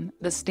Wisconsin,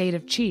 the state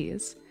of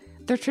cheese,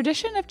 the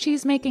tradition of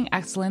cheese-making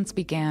excellence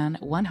began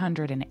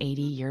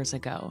 180 years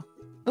ago,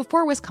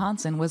 before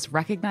Wisconsin was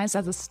recognized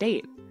as a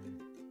state.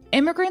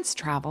 Immigrants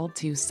traveled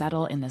to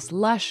settle in this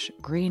lush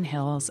green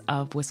hills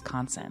of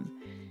Wisconsin,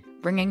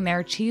 bringing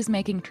their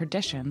cheese-making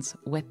traditions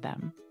with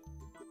them.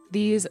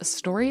 These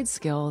storied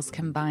skills,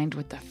 combined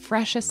with the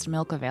freshest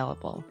milk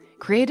available,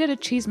 created a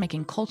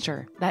cheese-making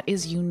culture that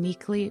is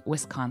uniquely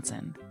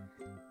Wisconsin.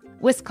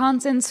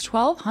 Wisconsin's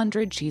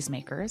 1,200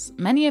 cheesemakers,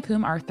 many of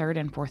whom are third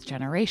and fourth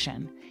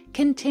generation,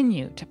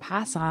 continue to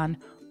pass on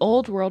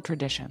old world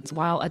traditions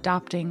while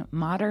adopting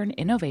modern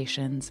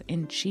innovations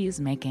in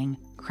cheese-making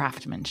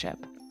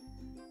craftsmanship.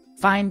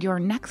 Find your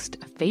next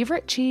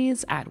favorite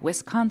cheese at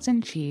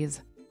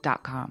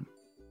wisconsincheese.com.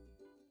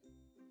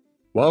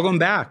 Welcome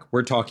back.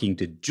 We're talking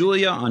to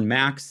Julia on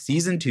Max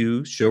Season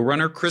 2,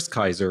 showrunner Chris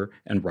Kaiser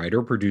and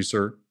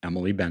writer-producer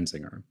Emily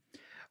Bensinger.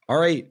 All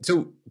right.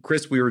 So,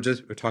 Chris, we were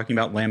talking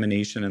about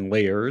lamination and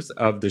layers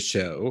of the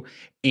show.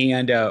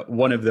 And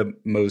one of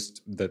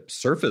the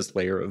surface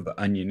layer of the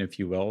onion, if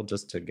you will,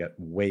 just to get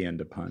way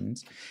into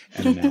puns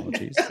and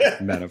analogies,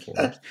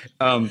 metaphors.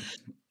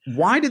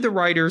 Why did the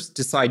writers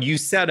decide? You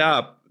set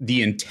up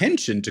the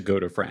intention to go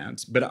to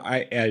France, but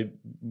I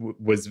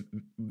was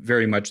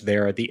very much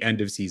there at the end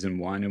of season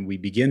 1, and we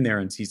begin there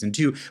in season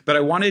 2. But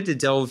I wanted to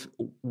delve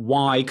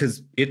why,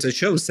 because it's a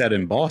show set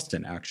in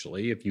Boston,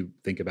 actually. If you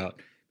think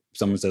about,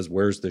 someone says,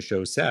 where's the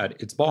show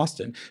set? It's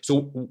Boston.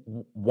 So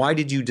why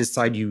did you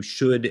decide you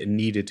should and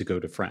needed to go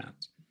to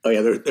France? Oh,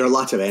 yeah, there are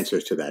lots of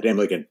answers to that.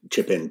 Emily can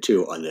chip in,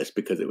 too, on this,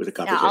 because it was a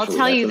conversation. Yeah, I'll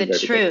tell you the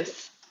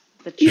truth.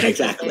 Yeah,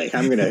 exactly.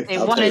 They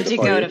wanted to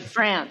go to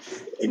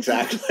France.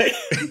 Exactly.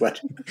 But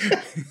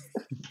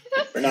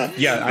we're not.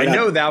 Yeah, I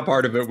know that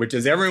part of it, which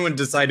is everyone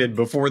decided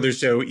before the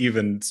show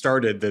even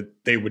started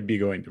that they would be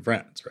going to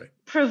France, right?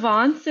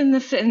 Provence in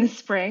the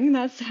spring.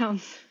 That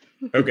sounds.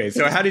 Okay,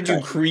 so how did you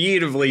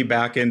creatively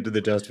back into the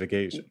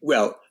justification?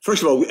 Well,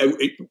 first of all,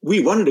 we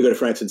wanted to go to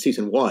France in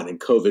season 1, and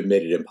COVID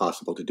made it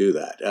impossible to do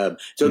that.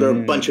 So there are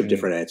a bunch of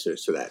different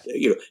answers to that.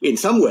 In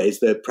some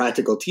ways, the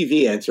practical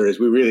TV answer is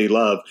we really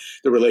love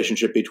the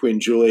relationship between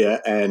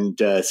Julia and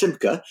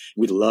Simca.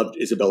 We loved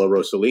Isabella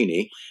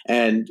Rossellini,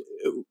 and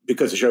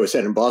because the show is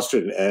set in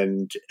Boston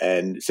and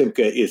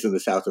Simca is in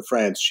the south of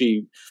France,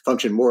 she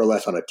functioned more or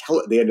less on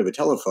the end of a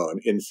telephone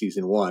in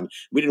season 1.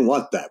 We didn't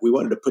want that. We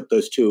wanted to put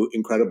those two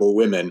incredible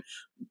women,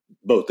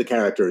 both the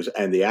characters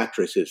and the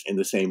actresses, in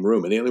the same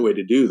room. And the only way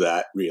to do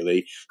that,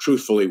 really,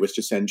 truthfully, was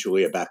to send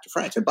Julia back to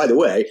France. And by the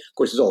way, of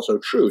course, it's also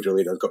true,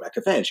 Julia does go back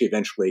to France. She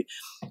eventually,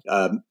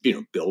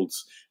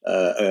 builds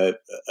a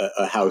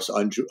house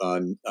on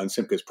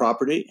Simca's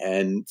property.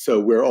 And so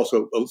we're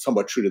also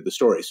somewhat true to the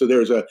story. So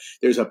there's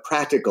a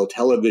practical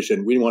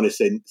television. We want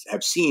to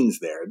have scenes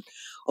there.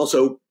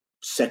 Also,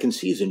 second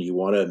season, you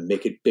want to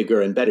make it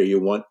bigger and better. You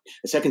want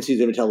a second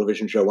season of a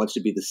television show wants to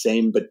be the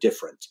same but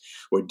different,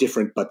 or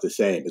different but the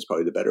same is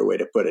probably the better way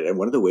to put it. And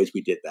one of the ways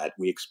we did that,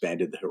 we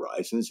expanded the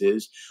horizons,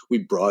 is we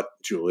brought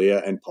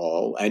Julia and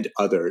Paul and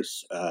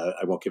others,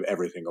 I won't give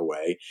everything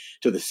away,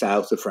 to the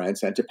south of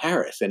France and to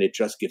Paris. And it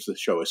just gives the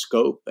show a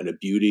scope and a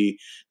beauty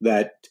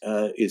that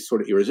is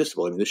sort of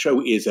irresistible. I mean, the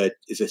show is a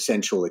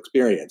sensual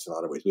experience in a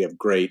lot of ways. We have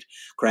great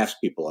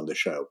craftspeople on the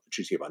show,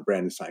 Patricia von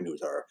Brandenstein,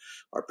 who's our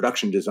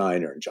production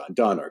designer, and John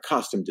Dunn, our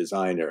costume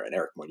designer, and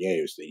Eric Monnier,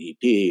 who's the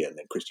EP, and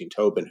then Christine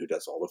Tobin, who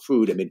does all the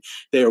food. I mean,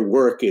 their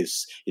work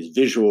is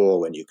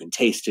visual, and you can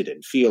taste it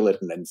and feel it.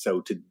 And then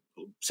so to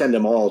send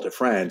them all to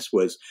France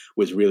was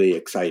really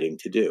exciting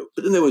to do.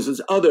 But then there was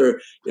this other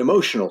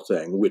emotional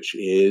thing, which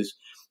is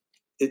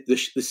the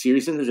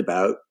season is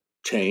about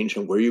change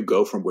and where you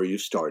go from where you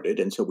started.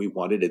 And so we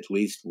wanted at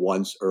least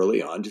once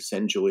early on to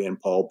send Julia and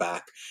Paul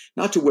back,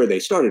 not to where they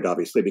started,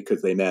 obviously,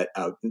 because they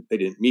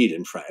didn't meet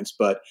in France,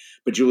 but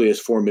Julia's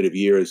formative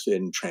years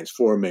in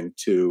transforming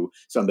to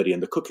somebody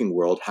in the cooking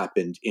world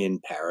happened in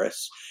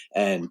Paris.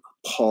 And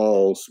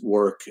Paul's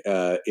work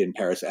in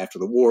Paris after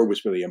the war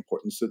was really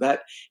important, so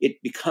that it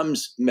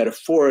becomes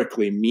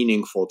metaphorically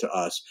meaningful to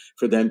us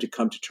for them to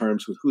come to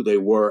terms with who they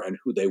were and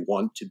who they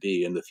want to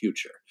be in the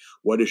future.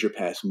 What does your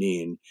past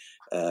mean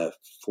and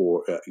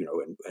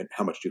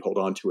how much do you hold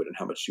on to it and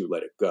how much do you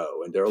let it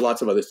go? And there are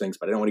lots of other things,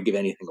 but I don't want to give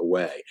anything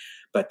away.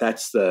 But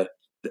that's the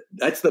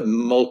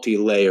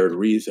multi-layered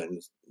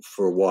reason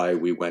for why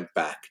we went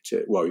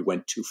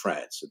to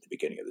France at the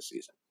beginning of the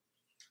season.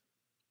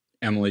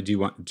 Emily, do you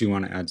want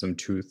to add some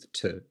truth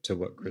to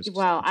what Chris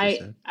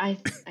said? I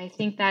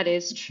think that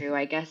is true.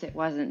 I guess it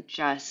wasn't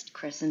just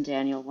Chris and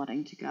Daniel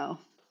wanting to go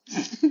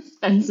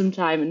spend some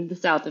time in the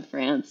south of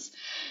France.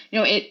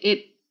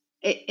 It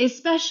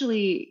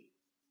especially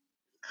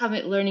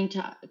coming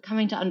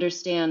to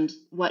understand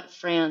what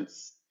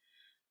France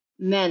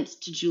meant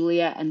to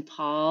Julia and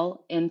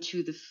Paul and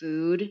to the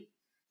food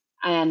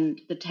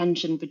and the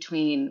tension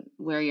between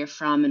where you're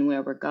from and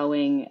where we're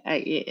going.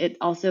 It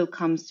also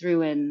comes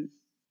through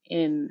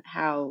in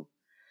how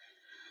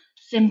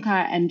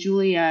Simca and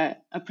Julia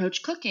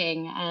approach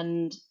cooking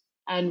and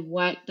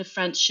what the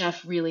French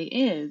chef really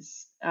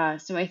is.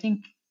 So I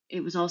think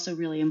it was also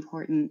really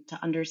important to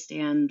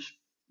understand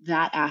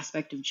that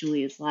aspect of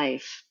Julia's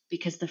life,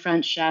 because the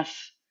French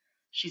chef,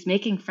 she's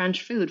making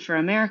French food for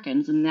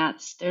Americans, and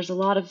there's a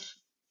lot of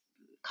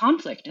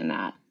conflict in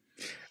that.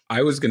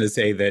 I was going to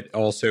say that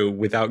also,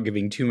 without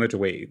giving too much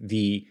away,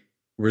 the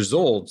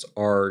results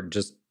are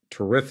just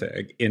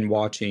terrific in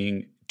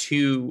watching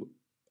two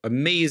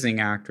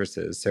amazing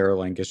actresses, Sarah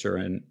Lancashire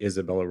and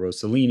Isabella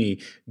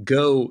Rossellini,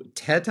 go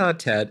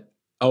tete-a-tete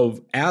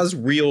of as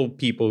real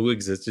people who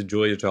existed,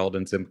 Julia Child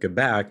and Simca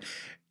Beck,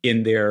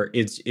 in there.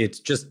 It's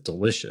just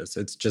delicious.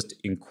 It's just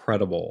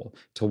incredible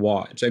to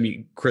watch. I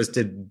mean, Chris,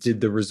 did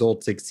the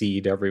results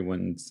exceed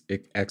everyone's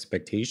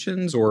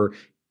expectations, or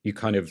you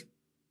kind of,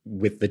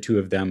 with the two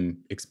of them,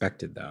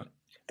 expected that?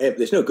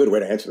 There's no good way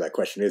to answer that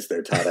question, is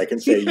there, Todd? I can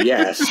say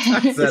yes,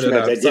 which meant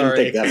I didn't Sorry.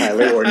 think that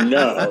highly, or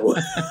no.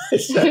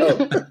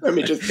 So let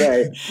me just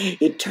say,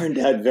 it turned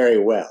out very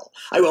well.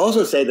 I will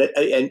also say that,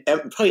 and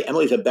probably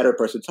Emily's a better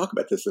person to talk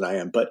about this than I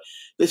am, but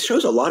this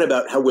shows a lot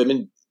about how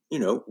women,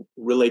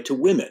 relate to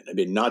women. I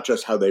mean, not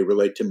just how they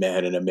relate to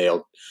men in a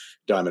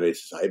male-dominated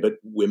society, but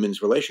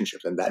women's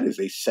relationships. And that is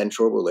a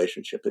central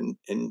relationship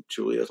in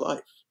Julia's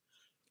life.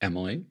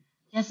 Emily?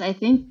 Yes, I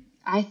think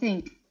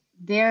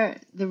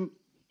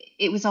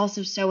it was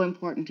also so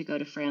important to go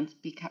to France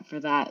because for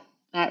that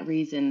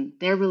reason.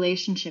 Their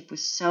relationship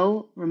was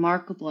so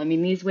remarkable. I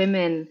mean, these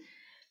women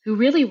who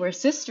really were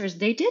sisters,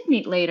 they did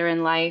meet later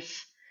in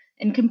life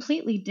in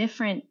completely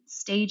different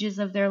stages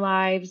of their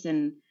lives,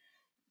 and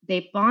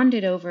they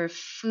bonded over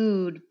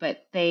food,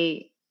 but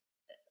they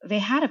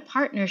had a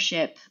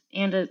partnership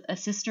and a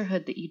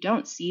sisterhood that you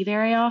don't see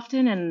very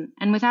often.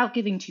 And without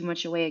giving too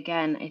much away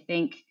again, I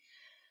think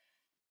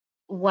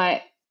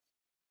what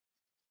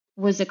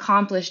was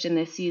accomplished in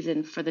this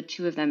season for the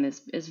two of them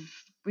is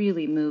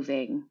really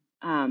moving.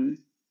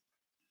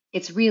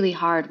 It's really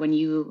hard when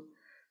you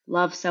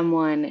love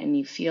someone and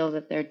you feel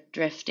that they're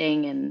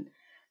drifting, and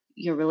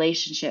your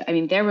relationship, I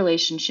mean, their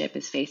relationship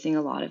is facing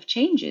a lot of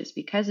changes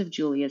because of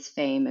Julia's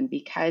fame and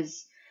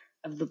because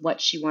of what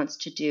she wants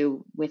to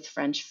do with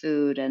French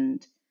food.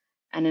 And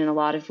in a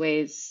lot of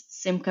ways,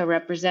 Simca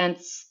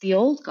represents the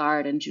old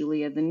guard and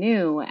Julia the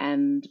new,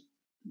 and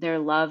their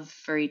love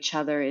for each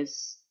other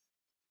is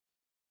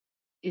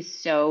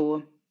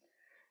so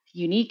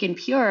unique and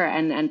pure.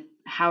 And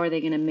how are they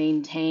going to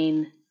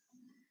maintain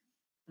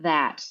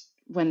that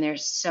when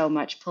there's so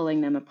much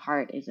pulling them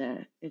apart?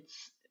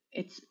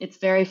 It's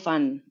very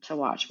fun to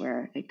watch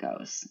where it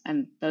goes.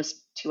 And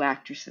those two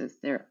actresses,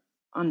 they're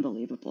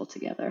unbelievable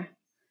together.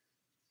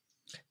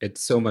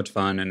 It's so much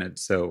fun and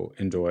it's so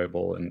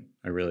enjoyable. And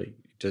I really,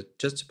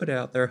 just to put it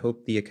out there,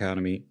 hope the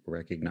Academy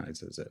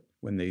recognizes it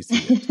when they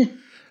see it.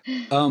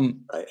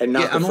 And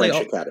not the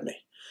French Academy.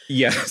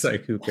 Yes,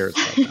 who cares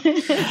about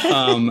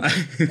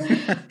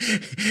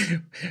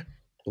that?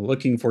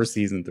 Looking for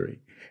season 3.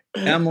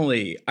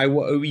 Emily,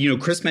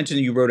 Chris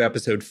mentioned you wrote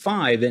episode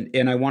 5,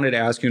 and I wanted to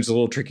ask you, it's a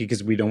little tricky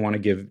because we don't want to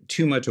give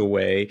too much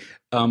away,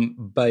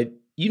 but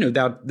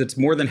that's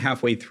more than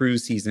halfway through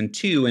season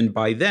 2, and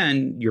by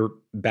then you're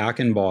back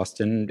in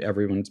Boston.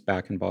 Everyone's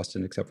back in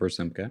Boston except for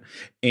Simca,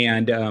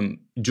 and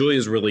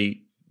Julia's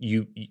really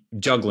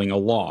juggling a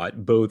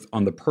lot, both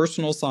on the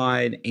personal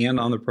side and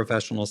on the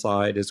professional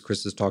side, as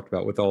Chris has talked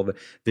about, with all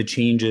the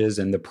changes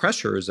and the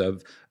pressures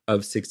of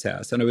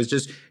success. And I was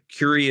just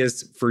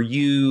curious for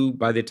you,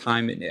 by the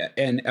time,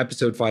 and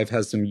episode 5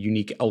 has some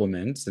unique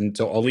elements, and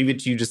so I'll leave it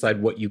to you to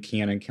decide what you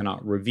can and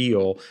cannot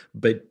reveal.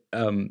 But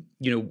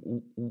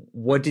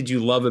what did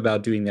you love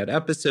about doing that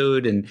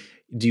episode, and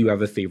do you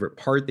have a favorite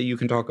part that you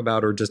can talk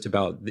about, or just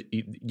about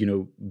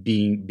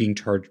being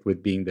charged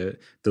with being the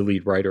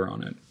lead writer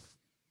on it?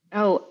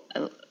 Oh,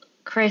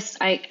 Chris,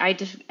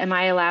 am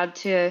I allowed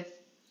to?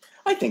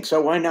 I think so.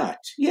 Why not?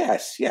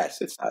 Yes.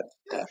 It's not.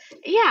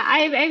 Yeah.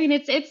 I mean,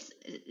 it's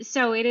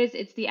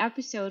the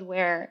episode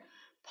where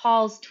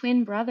Paul's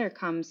twin brother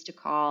comes to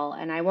call,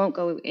 and I won't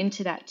go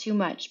into that too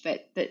much,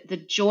 but the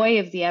joy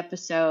of the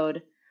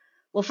episode.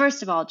 Well,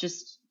 first of all,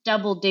 just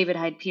double David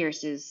Hyde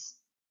Pierce is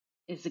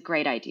a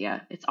great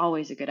idea. It's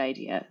always a good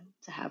idea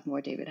to have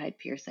more David Hyde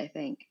Pierce, I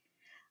think.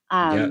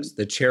 Yes,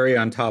 the cherry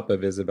on top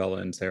of Isabella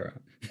and Sarah.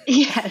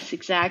 Yes,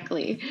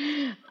 exactly.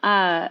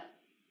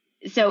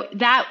 So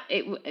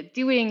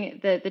doing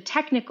the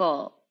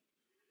technical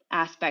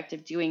aspect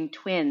of doing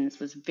twins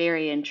was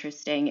very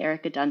interesting.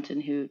 Erica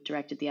Dunton, who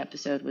directed the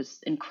episode,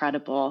 was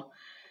incredible.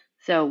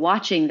 So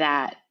watching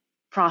that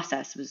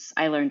process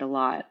I learned a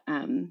lot.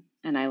 And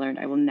I learned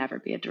I will never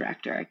be a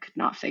director. I could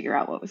not figure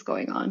out what was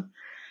going on.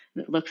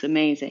 It looks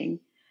amazing.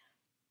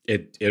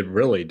 It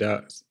really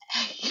does.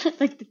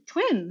 Like the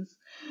twins.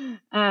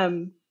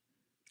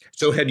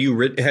 So had you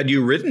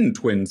written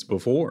twins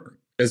before,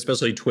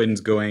 especially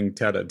twins going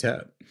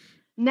tete-a-tete?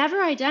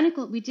 Never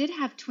identical. We did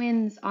have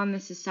twins on the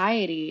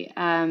Society.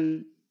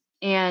 And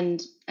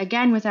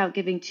again, without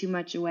giving too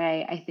much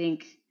away, I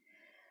think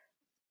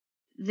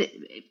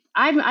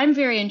I'm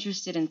very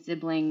interested in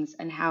siblings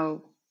and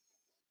how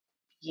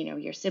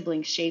your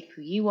siblings shape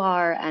who you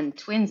are, and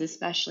twins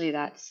especially,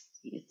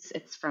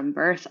 it's from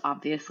birth,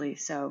 obviously.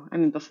 So, I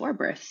mean, before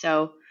birth.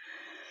 So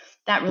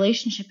that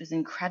relationship is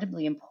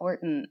incredibly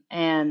important.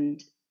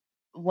 And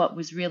what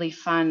was really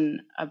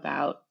fun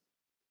about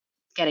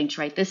getting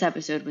to write this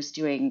episode was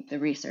doing the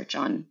research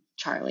on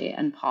Charlie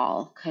and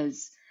Paul,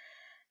 because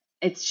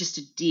it's just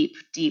a deep,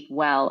 deep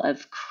well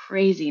of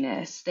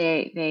craziness.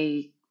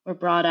 They were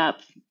brought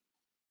up,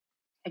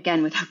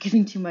 again, without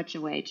giving too much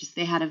away. Just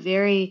they had a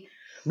very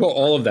Well,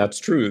 all of that's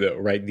true, though,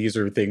 right? These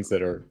are things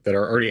that are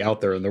already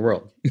out there in the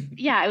world.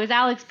 yeah, it was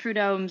Alex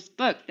Prudhomme's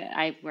book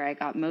where I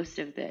got most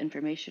of the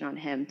information on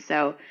him.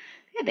 So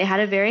yeah, they had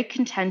a very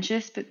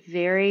contentious but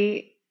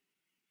very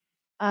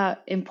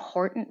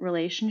important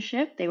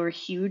relationship. They were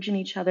huge in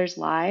each other's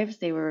lives.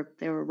 They were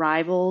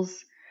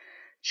rivals.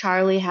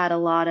 Charlie had a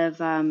lot of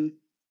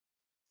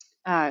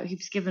he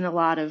was given a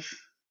lot of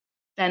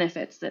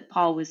benefits that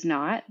Paul was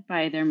not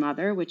by their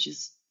mother, which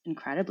is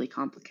incredibly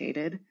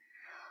complicated.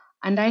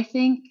 And I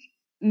think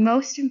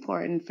most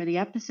important for the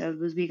episode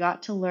was we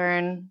got to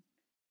learn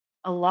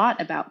a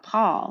lot about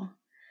Paul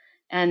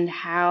and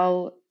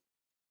how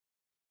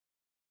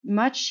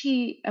much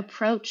he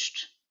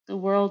approached the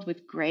world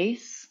with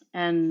grace.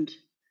 And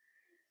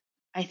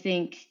I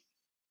think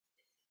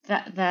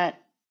that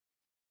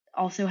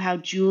also how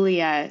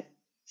Julia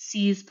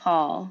sees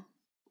Paul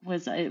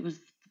was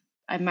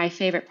my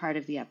favorite part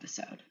of the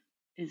episode.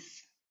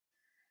 Is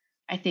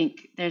I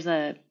think there's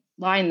a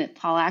line that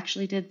Paul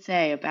actually did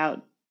say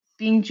about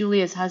being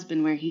Julia's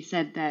husband, where he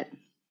said that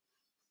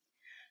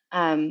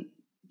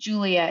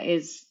Julia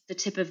is the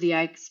tip of the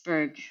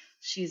iceberg.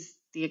 She's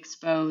the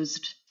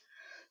exposed,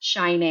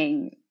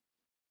 shining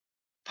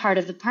part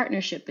of the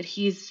partnership, but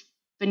he's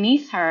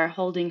beneath her,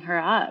 holding her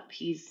up.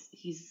 He's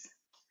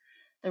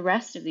the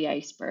rest of the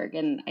iceberg.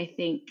 And I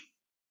think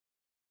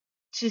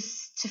to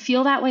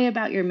feel that way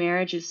about your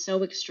marriage is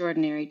so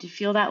extraordinary. To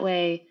feel that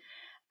way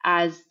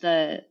as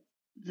the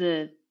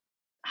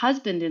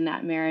husband in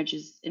that marriage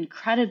is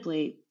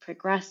incredibly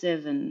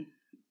progressive and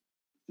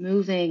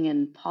moving.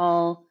 And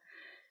Paul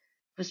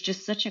was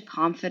just such a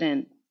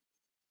confident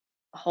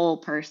whole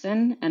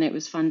person, and it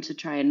was fun to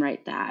try and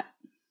write that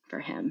for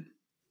him.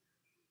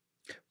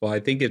 Well, I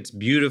think it's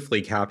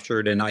beautifully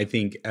captured. And I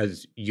think,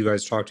 as you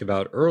guys talked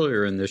about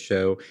earlier in the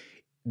show,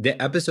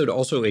 the episode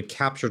also, it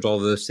captures all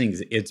those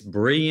things. It's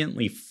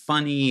brilliantly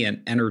funny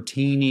and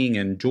entertaining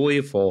and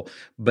joyful,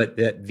 but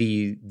that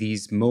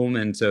these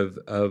moments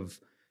of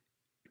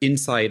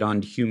insight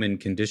on human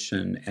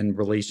condition and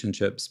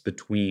relationships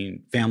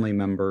between family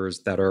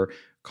members that are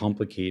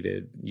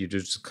complicated, you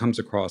just comes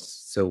across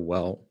so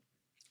well.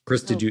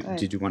 Chris, did you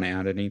want to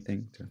add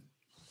anything to?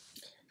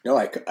 No,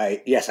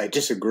 yes, I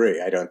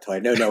disagree. I don't.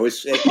 No, it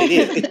is.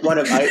 It's one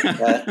of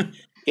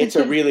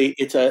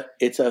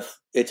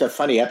it's a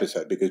funny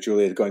episode because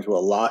Julia is going through a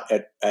lot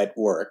at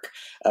work,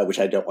 which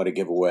I don't want to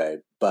give away.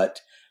 But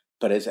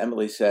as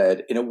Emily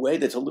said, in a way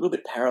that's a little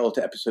bit parallel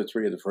to episode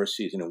 3 of the first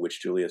season, in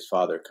which Julia's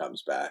father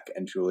comes back,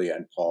 and Julia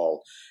and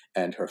Paul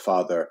and her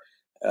father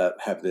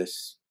have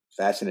this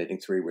fascinating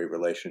three-way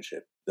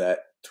relationship.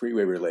 That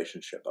three-way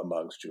relationship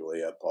amongst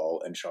Julia,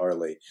 Paul, and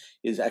Charlie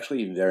is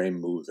actually very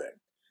moving.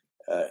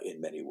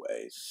 In many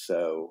ways,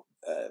 so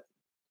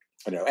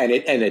and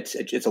it's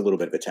a little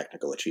bit of a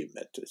technical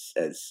achievement,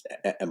 as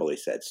Emily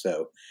said.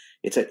 So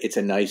it's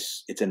a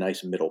nice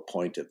middle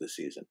point of the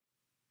season.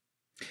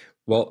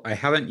 Well, I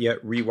haven't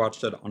yet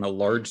rewatched it on a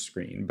large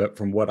screen, but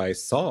from what I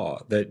saw,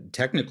 the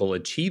technical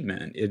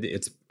achievement,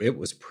 it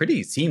was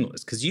pretty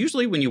seamless. Because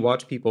usually when you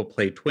watch people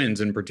play twins,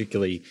 and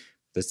particularly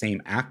the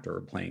same actor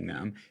playing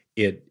them,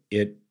 it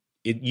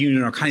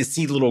kind of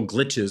see little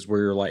glitches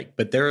where you're like,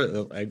 but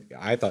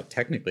I thought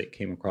technically it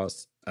came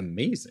across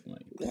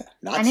amazingly. Yeah,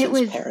 not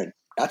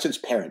since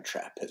Parent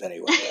Trap has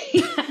anyone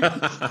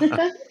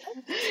done.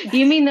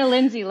 You mean the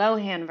Lindsay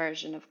Lohan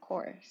version, of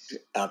course.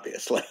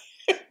 Obviously.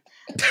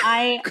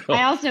 I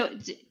also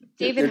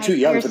David. They're too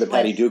young for the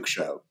Patty Duke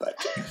show, but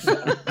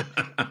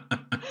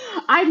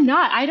I'm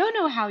not. I don't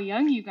know how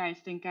young you guys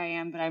think I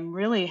am, but I'm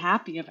really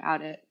happy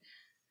about it.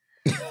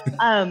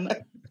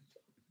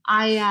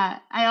 I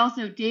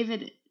also,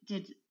 David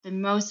did the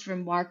most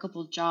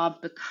remarkable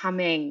job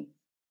becoming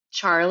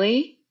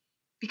Charlie,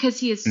 because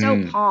he is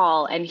so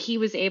Paul, and he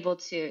was able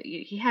to,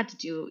 he had to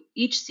do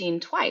each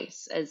scene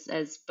twice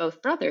as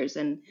both brothers,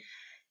 and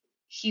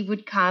he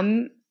would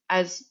come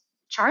as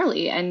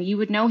Charlie and you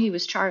would know he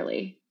was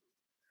Charlie,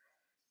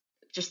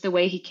 just the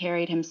way he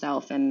carried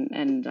himself.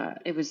 And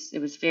it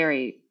was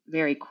very,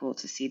 very cool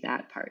to see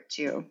that part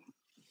too.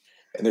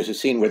 And there's a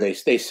scene where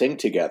they sing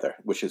together,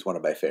 which is one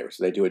of my favorites.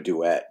 They do a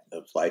duet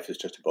of "Life Is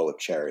Just a Bowl of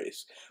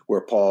Cherries,"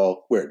 where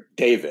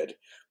David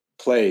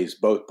plays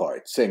both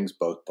parts, sings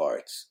both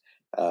parts,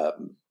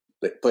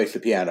 plays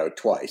the piano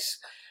twice.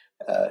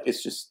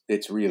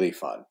 It's really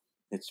fun.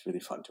 It's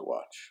really fun to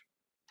watch.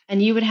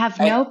 And you would have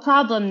no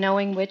problem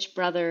knowing which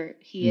brother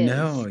he is.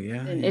 No,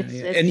 yeah, And yeah.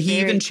 it's And he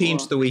even very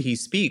changed cool. the way he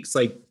speaks.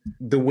 Like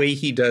the way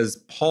he does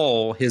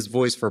Paul, his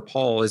voice for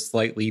Paul is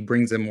slightly,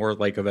 brings him more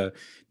like of a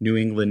New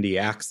Englandy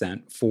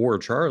accent for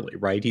Charlie,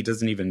 right? He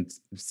doesn't even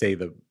say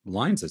the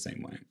lines the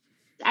same way.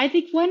 I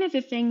think one of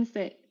the things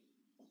that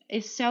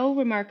is so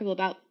remarkable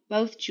about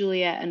both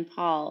Julia and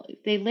Paul,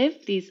 they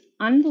lived these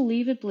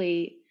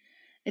unbelievably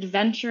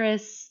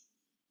adventurous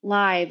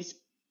lives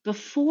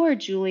before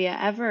Julia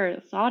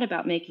ever thought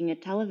about making a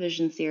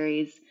television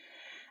series.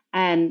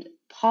 And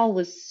Paul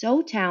was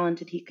so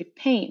talented. He could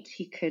paint,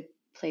 he could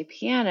play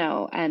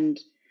piano, and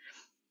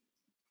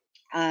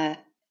uh,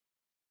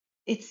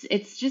 it's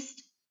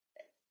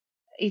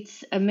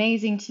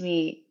amazing to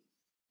me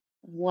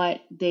what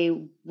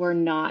they were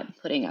not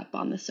putting up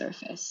on the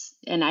surface.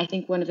 And I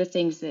think one of the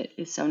things that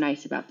is so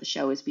nice about the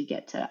show is we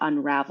get to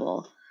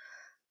unravel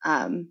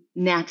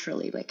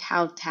naturally, like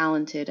how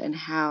talented and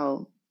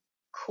how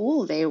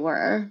cool they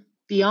were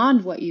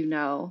beyond what you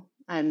know.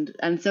 And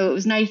so it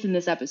was nice in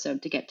this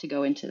episode to get to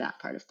go into that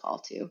part of Paul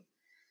too.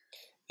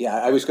 Yeah,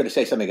 I was going to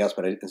say something else,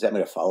 but I'm going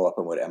to follow up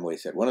on what Emily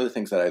said. One of the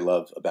things that I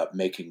love about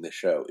making the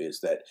show is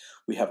that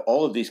we have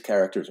all of these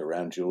characters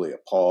around Julia: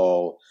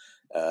 Paul,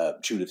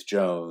 Judith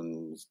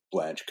Jones,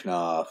 Blanche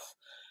Knopf,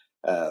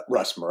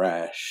 Russ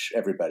Marash,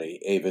 everybody,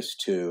 Avis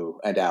too,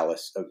 and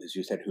Alice, as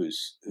you said,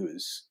 who's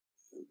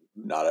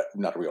not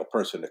a real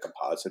person, a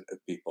composite of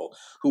people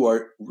who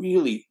are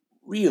really,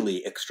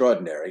 really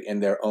extraordinary in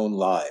their own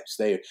lives.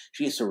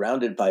 She is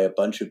surrounded by a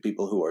bunch of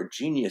people who are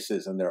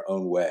geniuses in their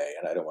own way,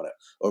 and I don't want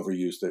to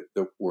overuse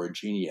the word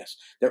genius.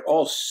 They're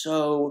all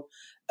so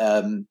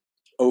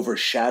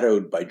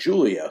overshadowed by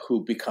Julia,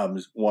 who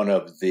becomes one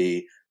of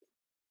the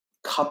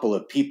couple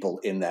of people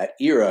in that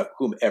era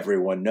whom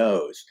everyone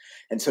knows.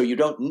 And so you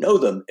don't know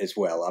them as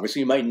well.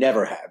 Obviously, you might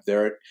never have.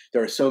 There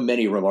are so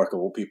many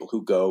remarkable people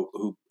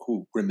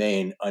who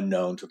remain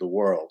unknown to the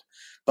world.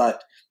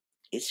 But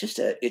it's just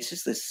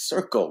this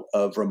circle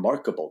of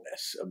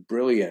remarkableness, of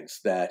brilliance,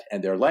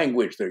 and their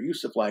language, their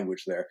use of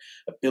language, their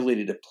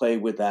ability to play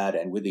with that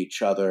and with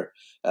each other,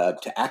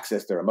 to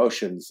access their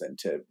emotions and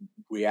to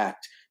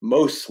react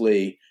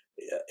mostly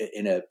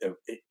in a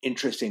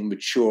interesting,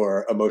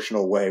 mature,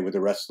 emotional way with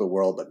the rest of the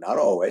world, but not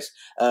always,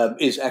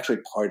 is actually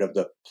part of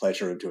the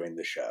pleasure of doing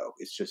the show.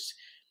 It's just,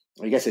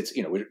 I guess it's,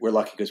 we're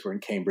lucky because we're in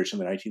Cambridge in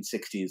the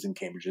 1960s, and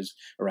Cambridge is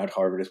around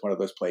Harvard is one of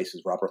those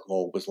places. Robert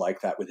Lowell was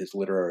like that with his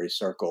literary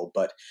circle.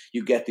 But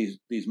you get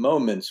these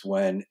moments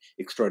when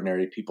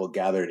extraordinary people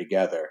gather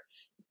together.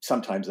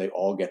 Sometimes they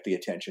all get the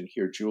attention.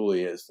 Here,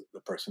 Julia is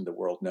the person the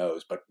world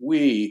knows, but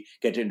we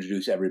get to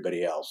introduce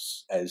everybody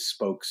else as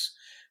spokes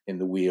in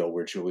the wheel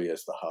where Julia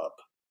is the hub.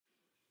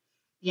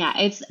 Yeah,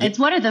 it's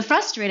one of the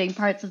frustrating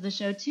parts of the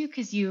show too,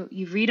 because you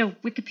read a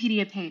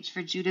Wikipedia page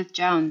for Judith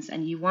Jones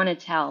and you want to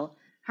tell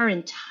her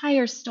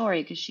entire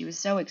story because she was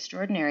so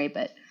extraordinary.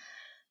 But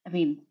I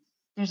mean,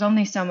 there's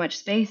only so much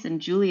space, and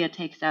Julia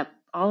takes up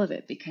all of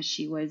it because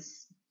she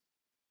was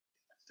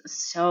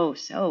so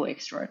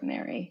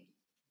extraordinary.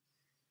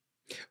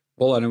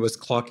 Well, and I was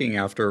clocking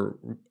after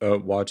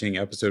watching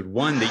episode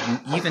 1 that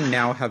you even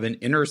now have an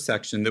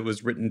intersection that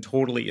was written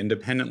totally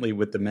independently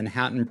with the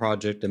Manhattan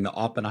Project and the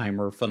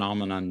Oppenheimer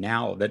phenomenon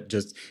now, that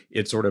just,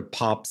 it sort of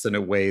pops in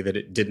a way that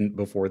it didn't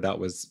before that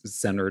was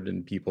centered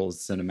in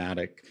people's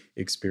cinematic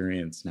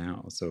experience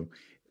now. So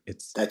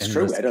that's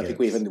true. I don't think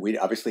we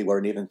obviously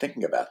weren't even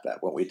thinking about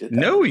that when we did that.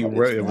 No, it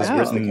was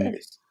written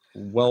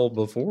well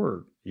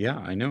before. Yeah,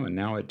 I know. And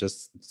now it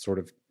just sort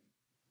of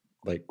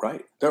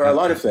right. There are a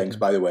lot of things,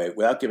 by the way,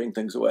 without giving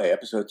things away.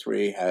 Episode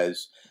 3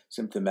 has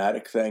some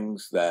thematic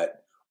things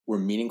that were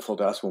meaningful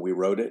to us when we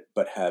wrote it,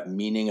 but have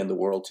meaning in the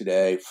world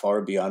today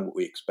far beyond what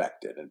we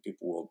expected. And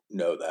people will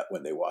know that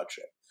when they watch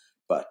it.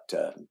 But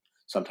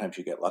sometimes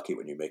you get lucky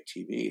when you make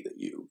TV that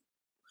you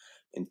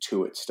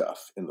intuit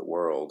stuff in the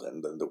world,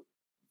 and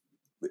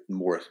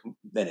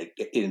then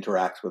it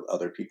interacts with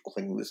other people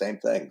thinking the same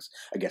things.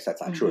 I guess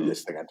that's not true of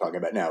this thing I'm talking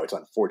about now. It's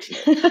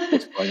unfortunate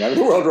what's going on in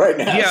the world right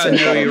now. Yeah, so,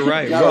 no, you're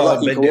right.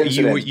 Well,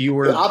 but you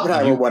were the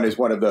Oppenheimer one is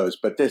one of those,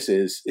 but this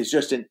is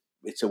just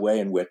it's a way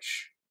in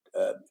which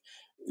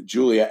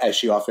Julia, as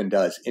she often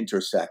does,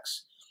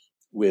 intersects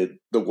with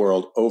the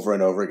world over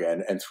and over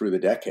again and through the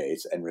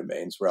decades and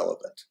remains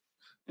relevant.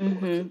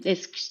 Mm-hmm.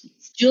 It's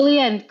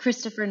Julia and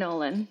Christopher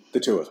Nolan. The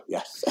two of them,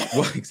 yes.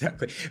 Well,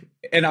 exactly.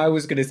 And I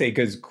was going to say,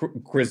 because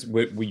Chris,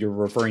 you're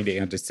referring to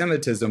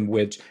anti-Semitism,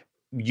 which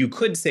you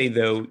could say,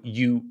 though,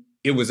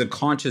 it was a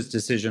conscious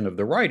decision of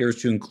the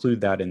writers to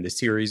include that in the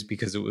series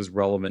because it was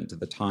relevant to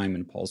the time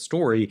in Paul's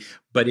story.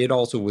 But it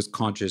also was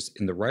conscious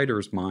in the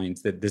writers'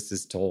 minds that this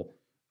is still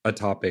a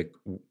topic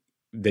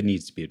that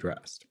needs to be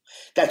addressed.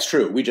 That's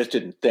true. We just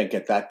didn't think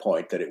at that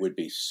point that it would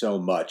be so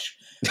much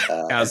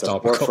at the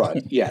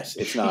forefront. Yes,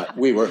 it's not.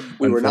 We were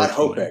not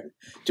hoping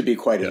to be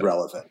quite as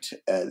relevant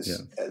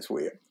as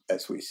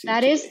we see.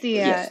 That is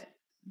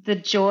the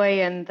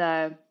joy and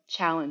the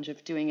challenge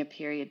of doing a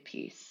period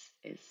piece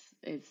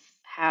is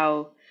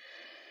how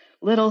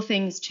little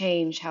things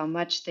change, how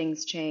much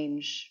things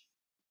change,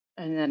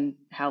 And then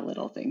how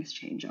little things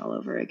change all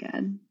over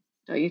again.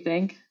 Don't you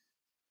think?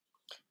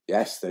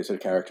 Yes, there's a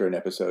character in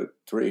episode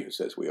 3 who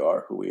says, "We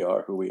are who we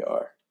are, who we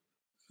are."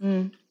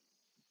 Mm.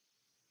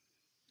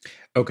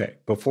 Okay,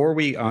 before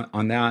we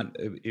on that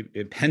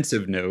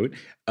pensive note,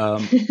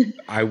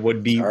 I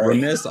would be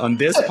remiss on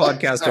this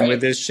podcast and with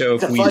this show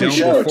if it's a we fun don't.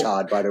 Show,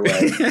 Todd, by the way.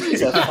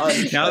 It's a fun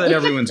now show. that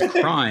everyone's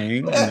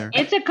crying,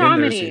 it's a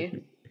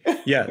comedy.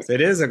 Yes,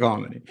 it is a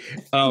comedy.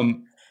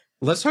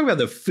 Let's talk about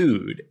the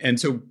food. And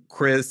so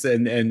Chris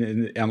and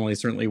Emily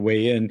certainly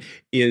weigh in.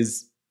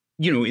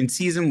 In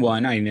season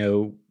 1, I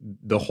know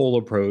the whole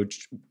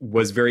approach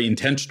was very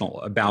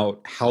intentional about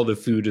how the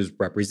food is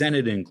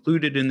represented and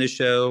included in the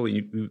show.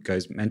 You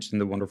guys mentioned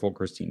the wonderful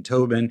Christine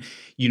Tobin,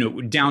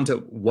 down to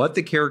what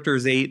the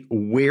characters ate,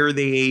 where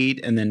they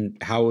ate, and then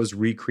how it was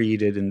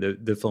recreated in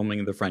the filming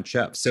of The French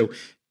Chef. So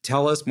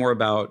tell us more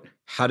about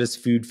how does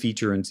food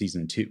feature in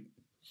season 2?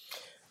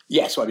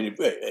 Yes, I mean,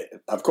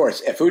 of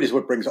course, food is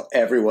what brings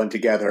everyone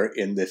together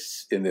in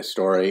this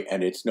story,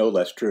 and it's no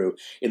less true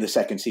in the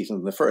second season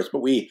than the first.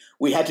 But we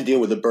had to deal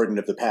with the burden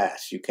of the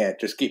past. You can't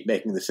just keep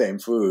making the same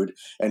food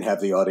and have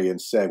the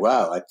audience say,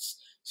 "Wow,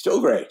 it's still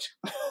great,"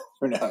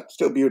 or "No, it's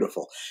still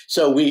beautiful."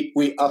 So we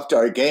upped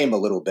our game a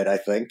little bit, I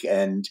think,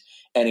 and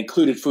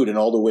included food in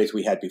all the ways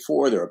we had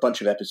before. There are a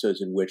bunch of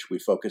episodes in which we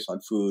focus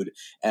on food,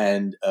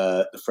 and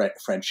the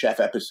French Chef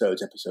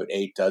episodes, episode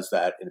 8 does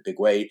that in a big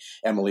way.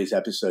 Emily's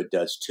episode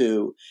does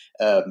too,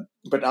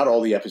 but not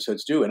all the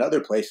episodes do. In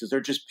other places, they're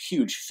just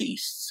huge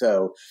feasts.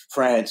 So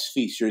France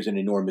features an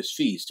enormous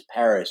feast.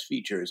 Paris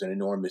features an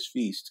enormous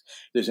feast.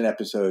 There's an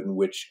episode in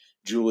which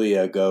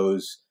Julia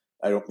goes,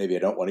 I don't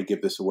want to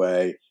give this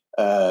away,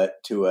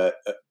 to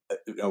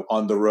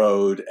on the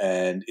road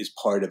and is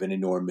part of an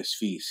enormous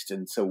feast.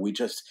 And so we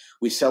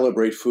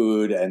celebrate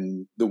food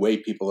and the way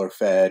people are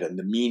fed and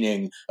the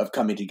meaning of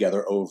coming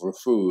together over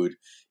food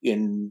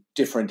in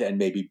different and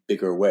maybe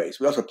bigger ways.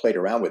 We also played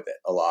around with it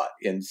a lot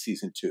in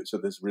season 2. So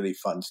there's really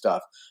fun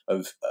stuff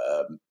of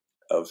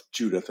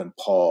Judith and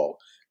Paul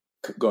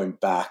going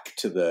back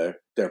to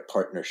their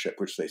partnership,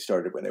 which they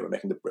started when they were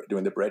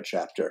doing the bread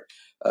chapter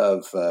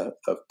of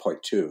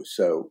part 2.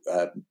 So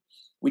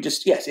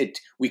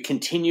we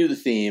continue the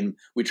theme.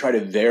 We try to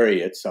vary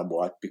it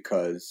somewhat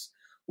because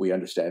we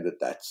understand that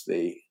that's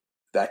the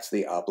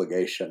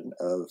obligation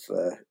of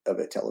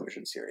a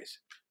television series.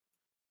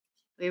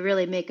 We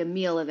really make a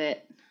meal of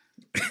it.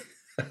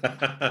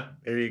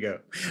 There you go.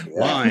 Yeah.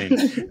 Line.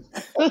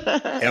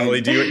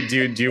 Emily, do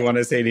you want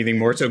to say anything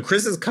more? So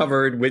Chris is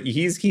covered with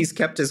he's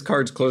kept his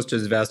cards close to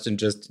his vest and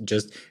just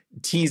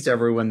teased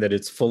everyone that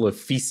it's full of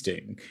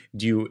feasting.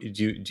 Do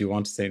you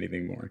want to say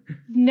anything more?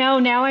 No,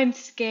 now I'm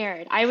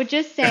scared. I would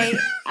just say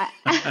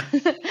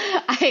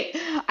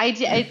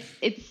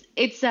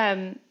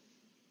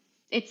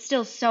it's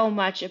still so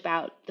much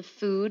about the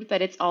food,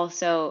 but it's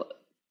also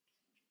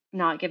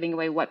not giving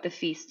away what the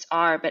feasts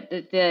are, but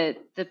the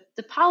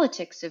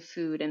politics of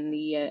food and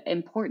the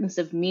importance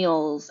of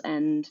meals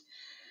and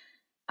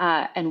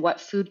what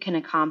food can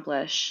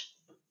accomplish.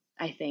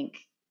 I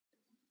think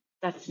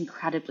that's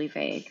incredibly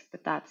vague,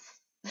 but that's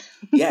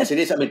yes, it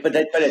is. I mean, but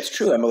it's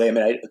true, Emily. I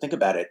mean, I think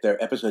about it.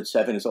 Their episode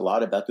 7 is a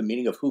lot about the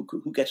meaning of who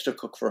gets to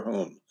cook for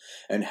whom,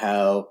 and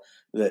how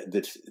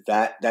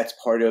that's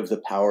part of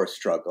the power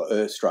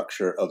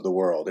structure of the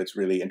world. It's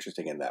really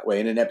interesting in that way.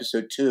 And in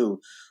episode 2,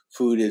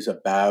 food is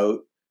about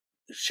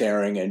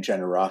sharing and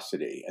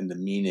generosity and the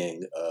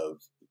meaning of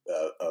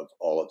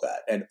all of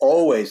that. And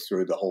always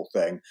through the whole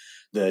thing,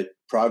 the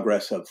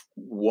progress of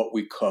what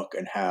we cook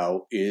and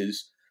how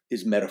is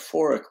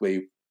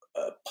metaphorically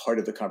part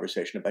of the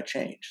conversation about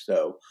change.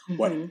 So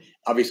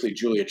obviously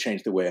Julia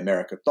changed the way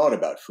America thought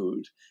about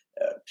food.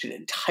 She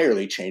didn't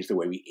entirely change the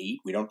way we eat.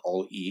 We don't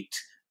all eat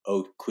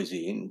haute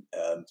cuisine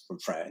from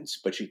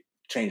France, but she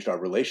changed our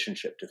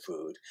relationship to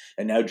food.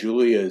 And now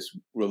Julia's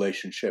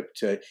relationship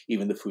to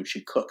even the food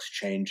she cooks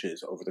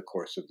changes over the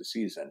course of the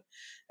season.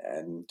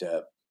 And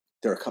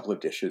there are a couple of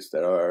dishes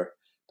that are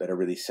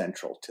really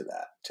central to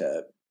that.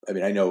 I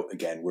mean, I know,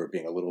 again, we're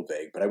being a little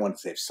vague, but I want to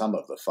save some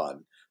of the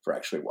fun for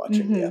actually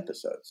watching the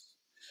episodes,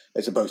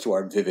 as opposed to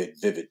our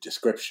vivid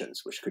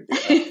descriptions, which could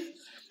be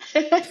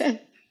enough.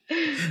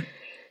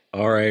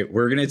 All right,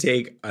 we're going to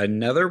take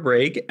another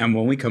break, and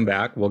when we come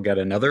back, we'll get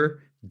another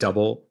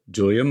double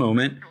Julia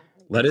moment.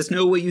 Let us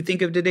know what you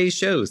think of today's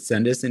show.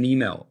 Send us an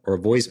email or a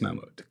voice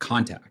memo to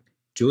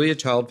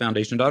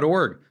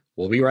contact@juliachildfoundation.org.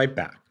 We'll be right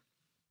back.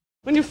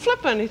 When you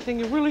flip anything,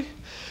 you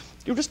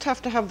just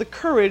have to have the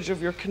courage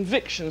of your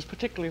convictions,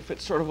 particularly if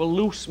it's sort of a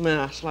loose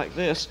mass like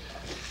this.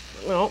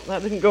 Well,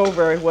 that didn't go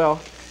very well.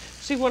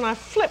 See, when I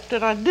flipped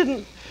it, I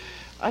didn't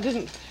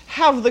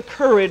have the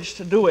courage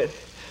to do it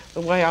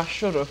the way I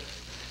should have.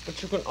 But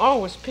you can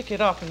always pick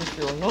it up, and if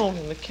you're alone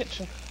in the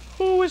kitchen,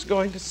 who is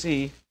going to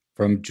see?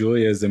 From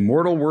Julia's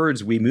immortal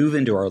words, we move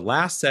into our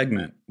last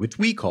segment, which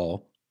we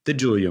call the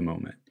Julia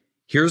moment.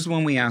 Here's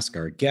when we ask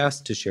our guests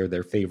to share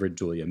their favorite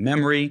Julia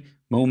memory,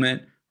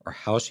 moment, or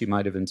how she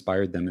might have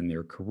inspired them in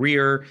their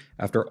career.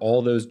 After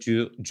all those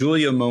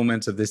Julia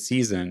moments of this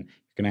season,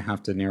 you're going to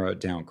have to narrow it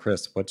down.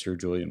 Chris, what's your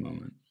Julia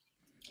moment?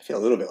 I feel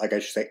a little bit like I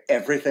should say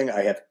everything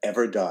I have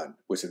ever done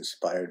was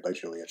inspired by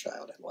Julia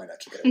Child, and why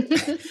not to get away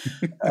with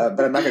that?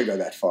 But I'm not going to go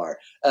that far.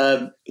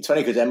 It's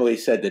funny because Emily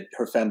said that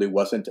her family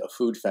wasn't a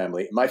food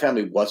family. My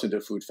family wasn't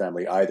a food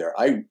family either.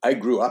 I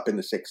grew up in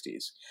the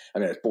 60s. I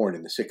mean, I was born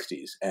in the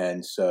 60s.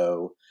 And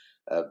so,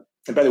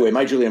 and by the way,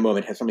 my Julia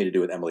moment has something to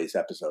do with Emily's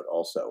episode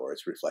also, or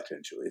it's reflected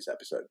in Julia's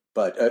episode,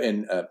 but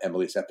in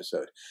Emily's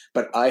episode.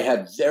 But I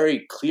have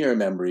very clear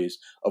memories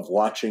of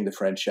watching The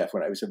French Chef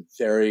when I was a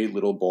very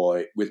little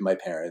boy with my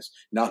parents,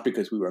 not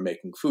because we were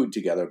making food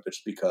together, but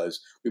just because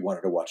we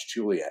wanted to watch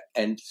Julia.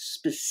 And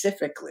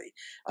specifically,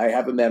 I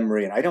have a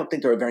memory, and I don't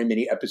think there are very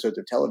many episodes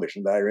of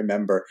television that I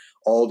remember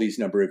all these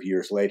number of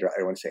years later. I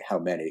don't want to say how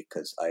many,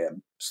 because I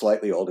am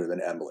slightly older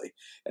than Emily,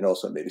 and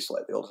also maybe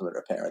slightly older than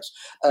her parents.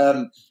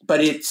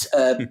 But it's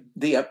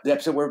the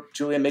episode where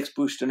Julia makes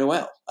bouche de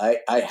Noël.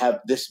 I have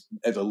this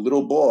as a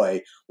little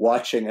boy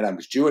watching, and I'm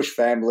a Jewish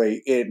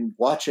family, in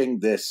watching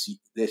this,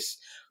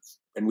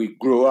 and we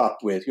grew up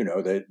with,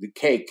 the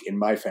cake in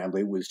my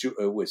family was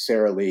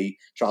Sara Lee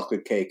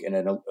chocolate cake in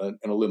an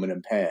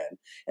aluminum pan,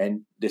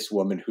 and this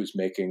woman who's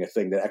making a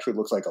thing that actually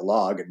looks like a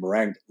log and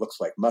meringue that looks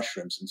like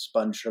mushrooms and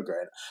spun sugar.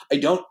 And I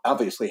don't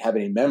obviously have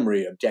any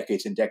memory of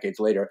decades and decades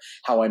later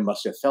how I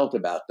must have felt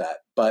about that,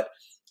 but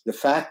the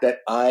fact that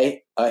I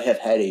have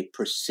had a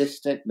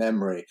persistent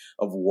memory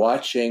of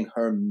watching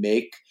her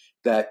make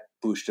that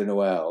bouche de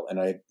Noël, and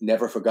I've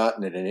never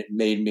forgotten it, and it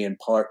made me in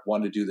part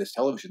want to do this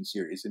television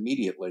series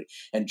immediately,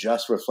 and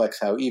just reflects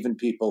how even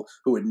people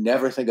who would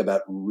never think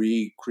about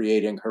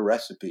recreating her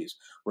recipes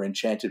were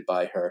enchanted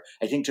by her.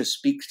 I think just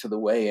speaks to the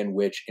way in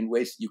which, in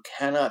ways you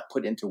cannot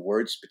put into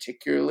words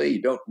particularly,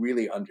 you don't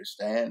really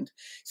understand,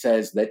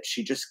 says that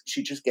she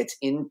just gets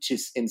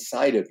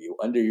inside of you,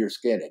 under your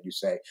skin, and you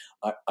say,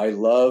 I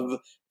love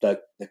the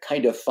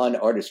kind of fun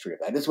artistry of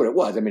that. That's what it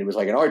was. I mean, it was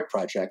like an art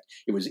project.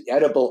 It was an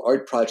edible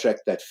art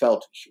project that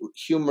felt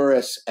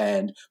humorous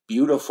and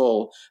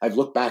beautiful. I've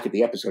looked back at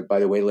the episode, by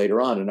the way, later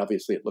on, and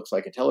obviously it looks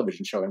like a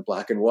television show in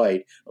black and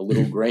white, a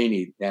little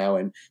grainy now,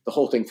 and the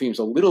whole thing seems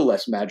a little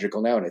less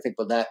magical now. And I think,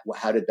 well,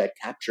 how did that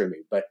capture me?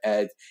 But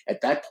at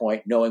that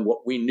point, knowing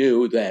what we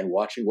knew then,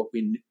 watching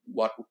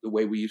the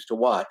way we used to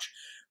watch,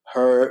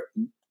 her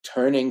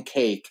turning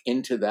cake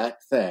into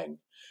that thing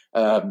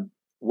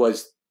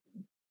was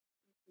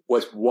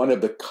one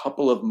of the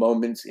couple of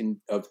moments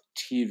of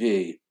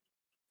TV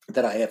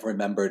that I have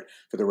remembered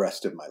for the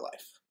rest of my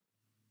life.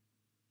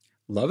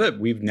 Love it.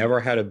 We've never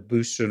had a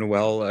bouche de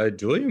Noël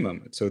Julia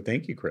moment, so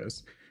thank you,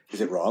 Chris. Is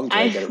it wrong? Did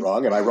I get it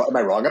wrong? Am I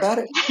wrong about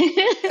it?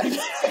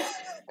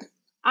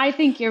 I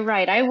think you're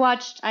right. I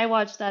watched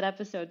that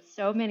episode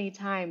so many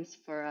times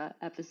for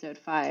episode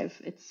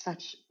 5. It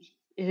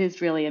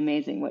is really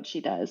amazing what she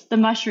does. The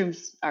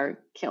mushrooms are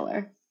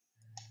killer.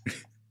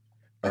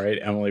 All right,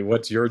 Emily,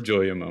 what's your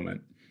Julia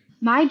moment?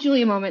 My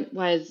Julia moment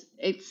was,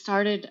 it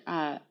started,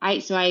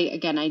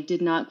 I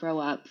did not grow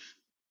up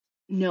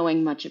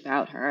knowing much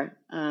about her,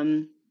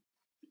 and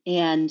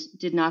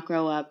did not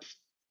grow up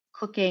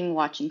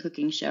watching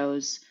cooking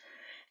shows.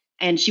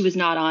 And she was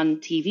not on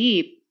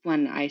TV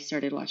when I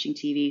started watching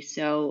TV.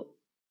 So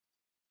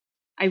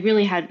I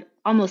really had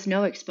almost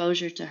no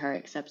exposure to her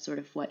except sort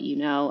of what you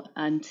know,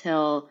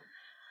 until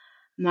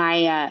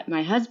my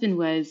husband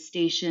was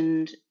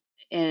stationed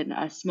in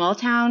a small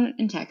town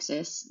in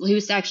Texas. Well, he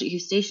was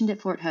stationed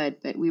at Fort Hood,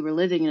 but we were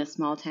living in a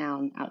small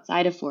town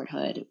outside of Fort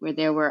Hood where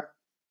there were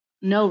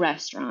no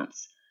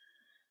restaurants.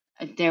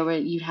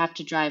 You'd have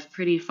to drive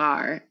pretty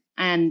far.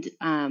 And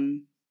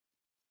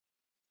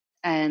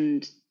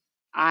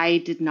I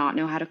did not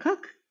know how to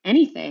cook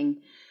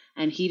anything,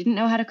 and he didn't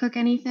know how to cook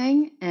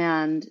anything,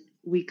 and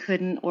we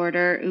couldn't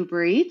order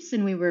Uber Eats,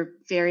 and we were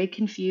very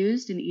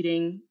confused and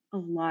eating a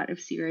lot of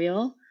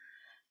cereal.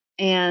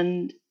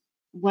 And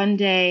one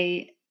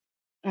day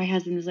my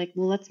husband was like,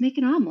 well, let's make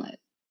an omelet.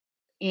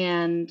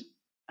 And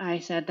I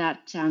said,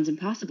 that sounds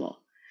impossible.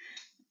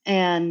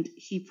 And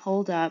he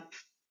pulled up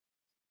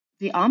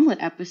the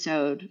omelet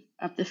episode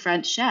of The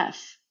French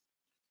Chef,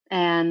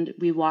 and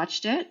we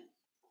watched it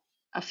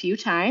a few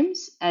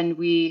times, and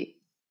we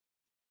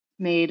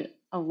made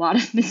a lot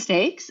of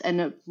mistakes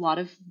and a lot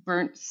of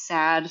burnt,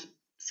 sad,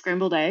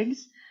 scrambled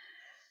eggs.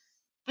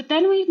 But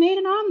then we made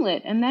an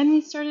omelet, and then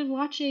we started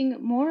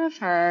watching more of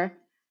her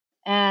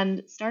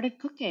and started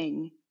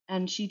cooking.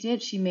 And she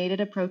made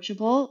it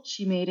approachable.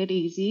 She made it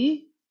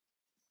easy.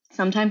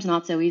 Sometimes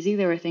not so easy.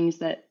 There were things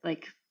that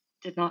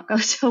did not go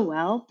so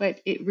well, but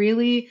it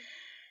really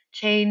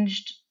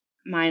changed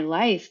my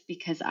life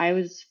because I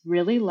was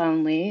really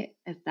lonely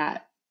at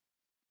that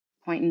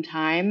point in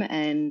time.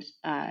 And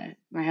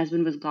my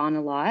husband was gone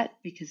a lot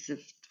because of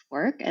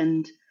work,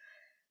 and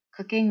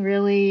cooking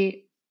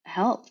really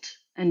helped.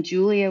 And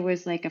Julia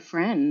was like a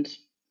friend.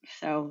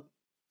 So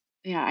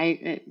yeah,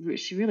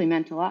 she really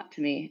meant a lot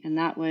to me. And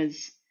that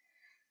was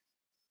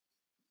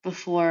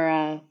before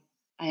I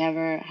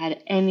ever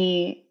had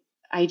any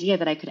idea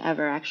that I could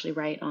ever actually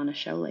write on a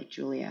show like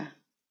Julia.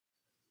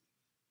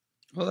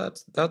 Well,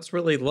 that's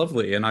really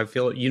lovely. And I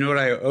feel, what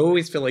I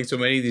always feel like so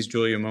many of these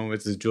Julia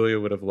moments is Julia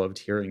would have loved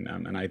hearing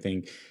them. And I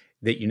think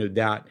that,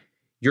 that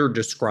you're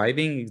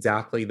describing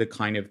exactly the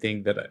kind of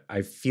thing that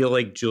I feel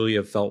like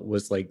Julia felt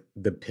was like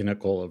the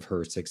pinnacle of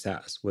her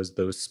success, was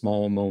those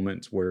small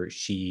moments where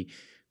she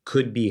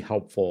could be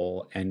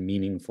helpful and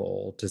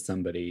meaningful to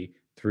somebody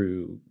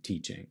through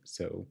teaching.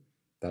 So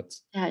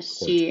that's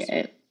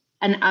gorgeous.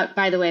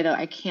 By the way, though,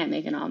 I can't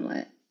make an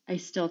omelet. I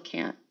still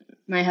can't.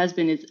 My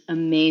husband is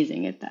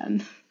amazing at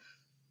them.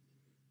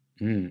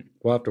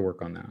 We'll have to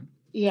work on that.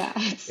 Yeah,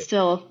 it's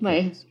still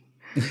my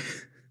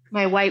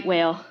white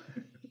whale.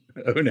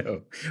 Oh,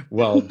 no.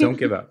 Well, don't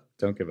give up.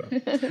 Don't give up.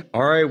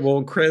 All right.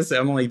 Well, Chris,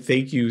 Emily,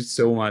 thank you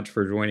so much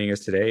for joining us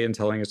today and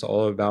telling us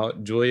all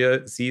about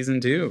Julia Season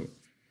 2.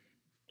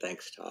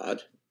 Thanks,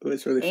 Todd. It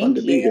was really fun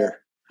to be here.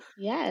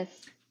 Yes.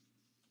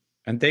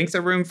 And thanks,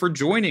 everyone, for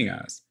joining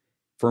us.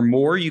 For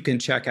more, you can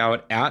check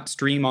out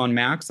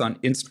 @StreamOnMax on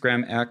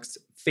Instagram, X,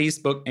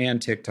 Facebook,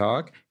 and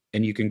TikTok.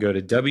 And you can go to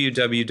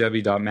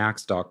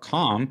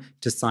www.max.com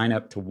to sign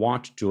up to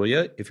watch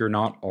Julia if you're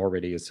not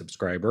already a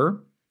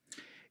subscriber.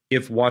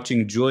 If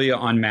watching Julia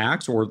on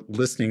Max or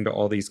listening to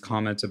all these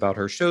comments about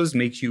her shows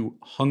makes you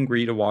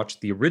hungry to watch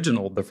the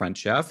original The French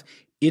Chef,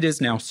 it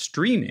is now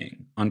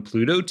streaming on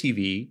Pluto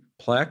TV,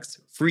 Plex,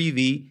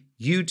 Freevee,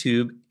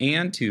 YouTube,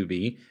 and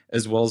Tubi,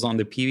 as well as on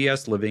the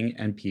PBS Living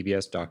and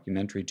PBS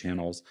Documentary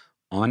channels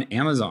on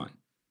Amazon.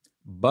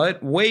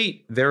 But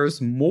wait, there's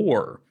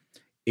more.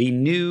 A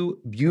new,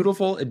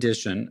 beautiful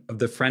edition of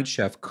the French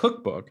Chef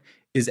Cookbook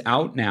is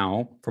out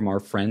now from our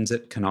friends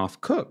at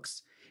Knopf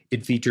Cooks.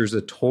 It features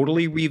a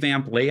totally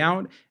revamped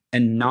layout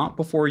and not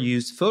before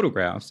used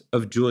photographs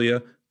of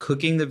Julia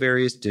cooking the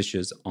various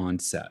dishes on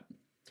set.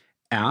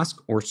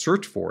 Ask or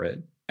search for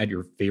it at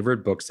your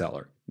favorite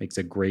bookseller. Makes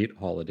a great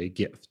holiday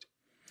gift.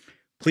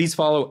 Please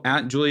follow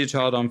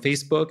 @JuliaChild on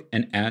Facebook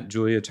and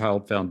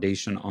 @JuliaChild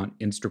Foundation on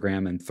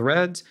Instagram and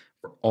Threads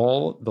for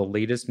all the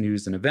latest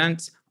news and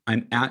events.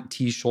 I'm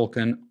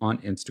 @TShulkin on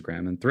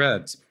Instagram and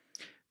Threads.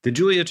 The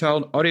Julia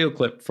Child audio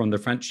clip from The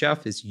French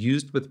Chef is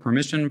used with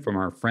permission from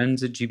our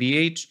friends at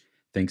GBH,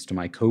 thanks to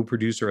my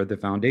co-producer at the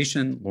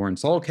Foundation, Lauren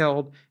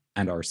Salkeld,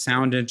 and our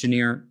sound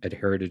engineer at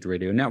Heritage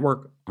Radio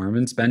Network,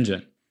 Armin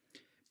Spengen.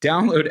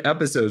 Download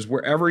episodes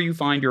wherever you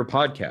find your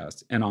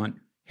podcasts and on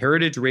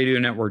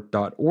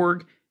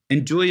heritageradionetwork.org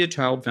and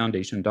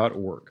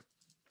juliachildfoundation.org.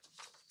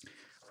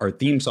 Our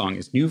theme song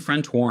is New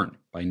French Horn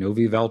by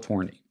Novi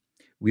Valtorni.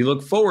 We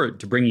look forward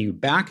to bringing you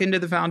back into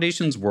the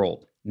Foundation's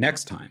world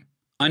next time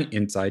on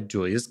Inside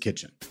Julia's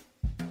Kitchen.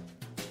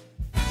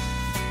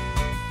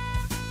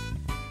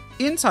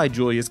 Inside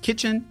Julia's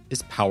Kitchen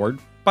is powered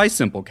by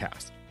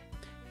Simplecast.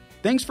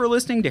 Thanks for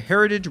listening to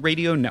Heritage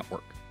Radio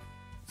Network,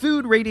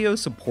 food radio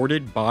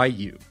supported by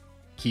you.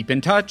 Keep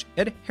in touch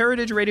at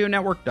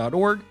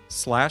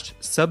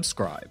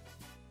heritageradionetwork.org/subscribe.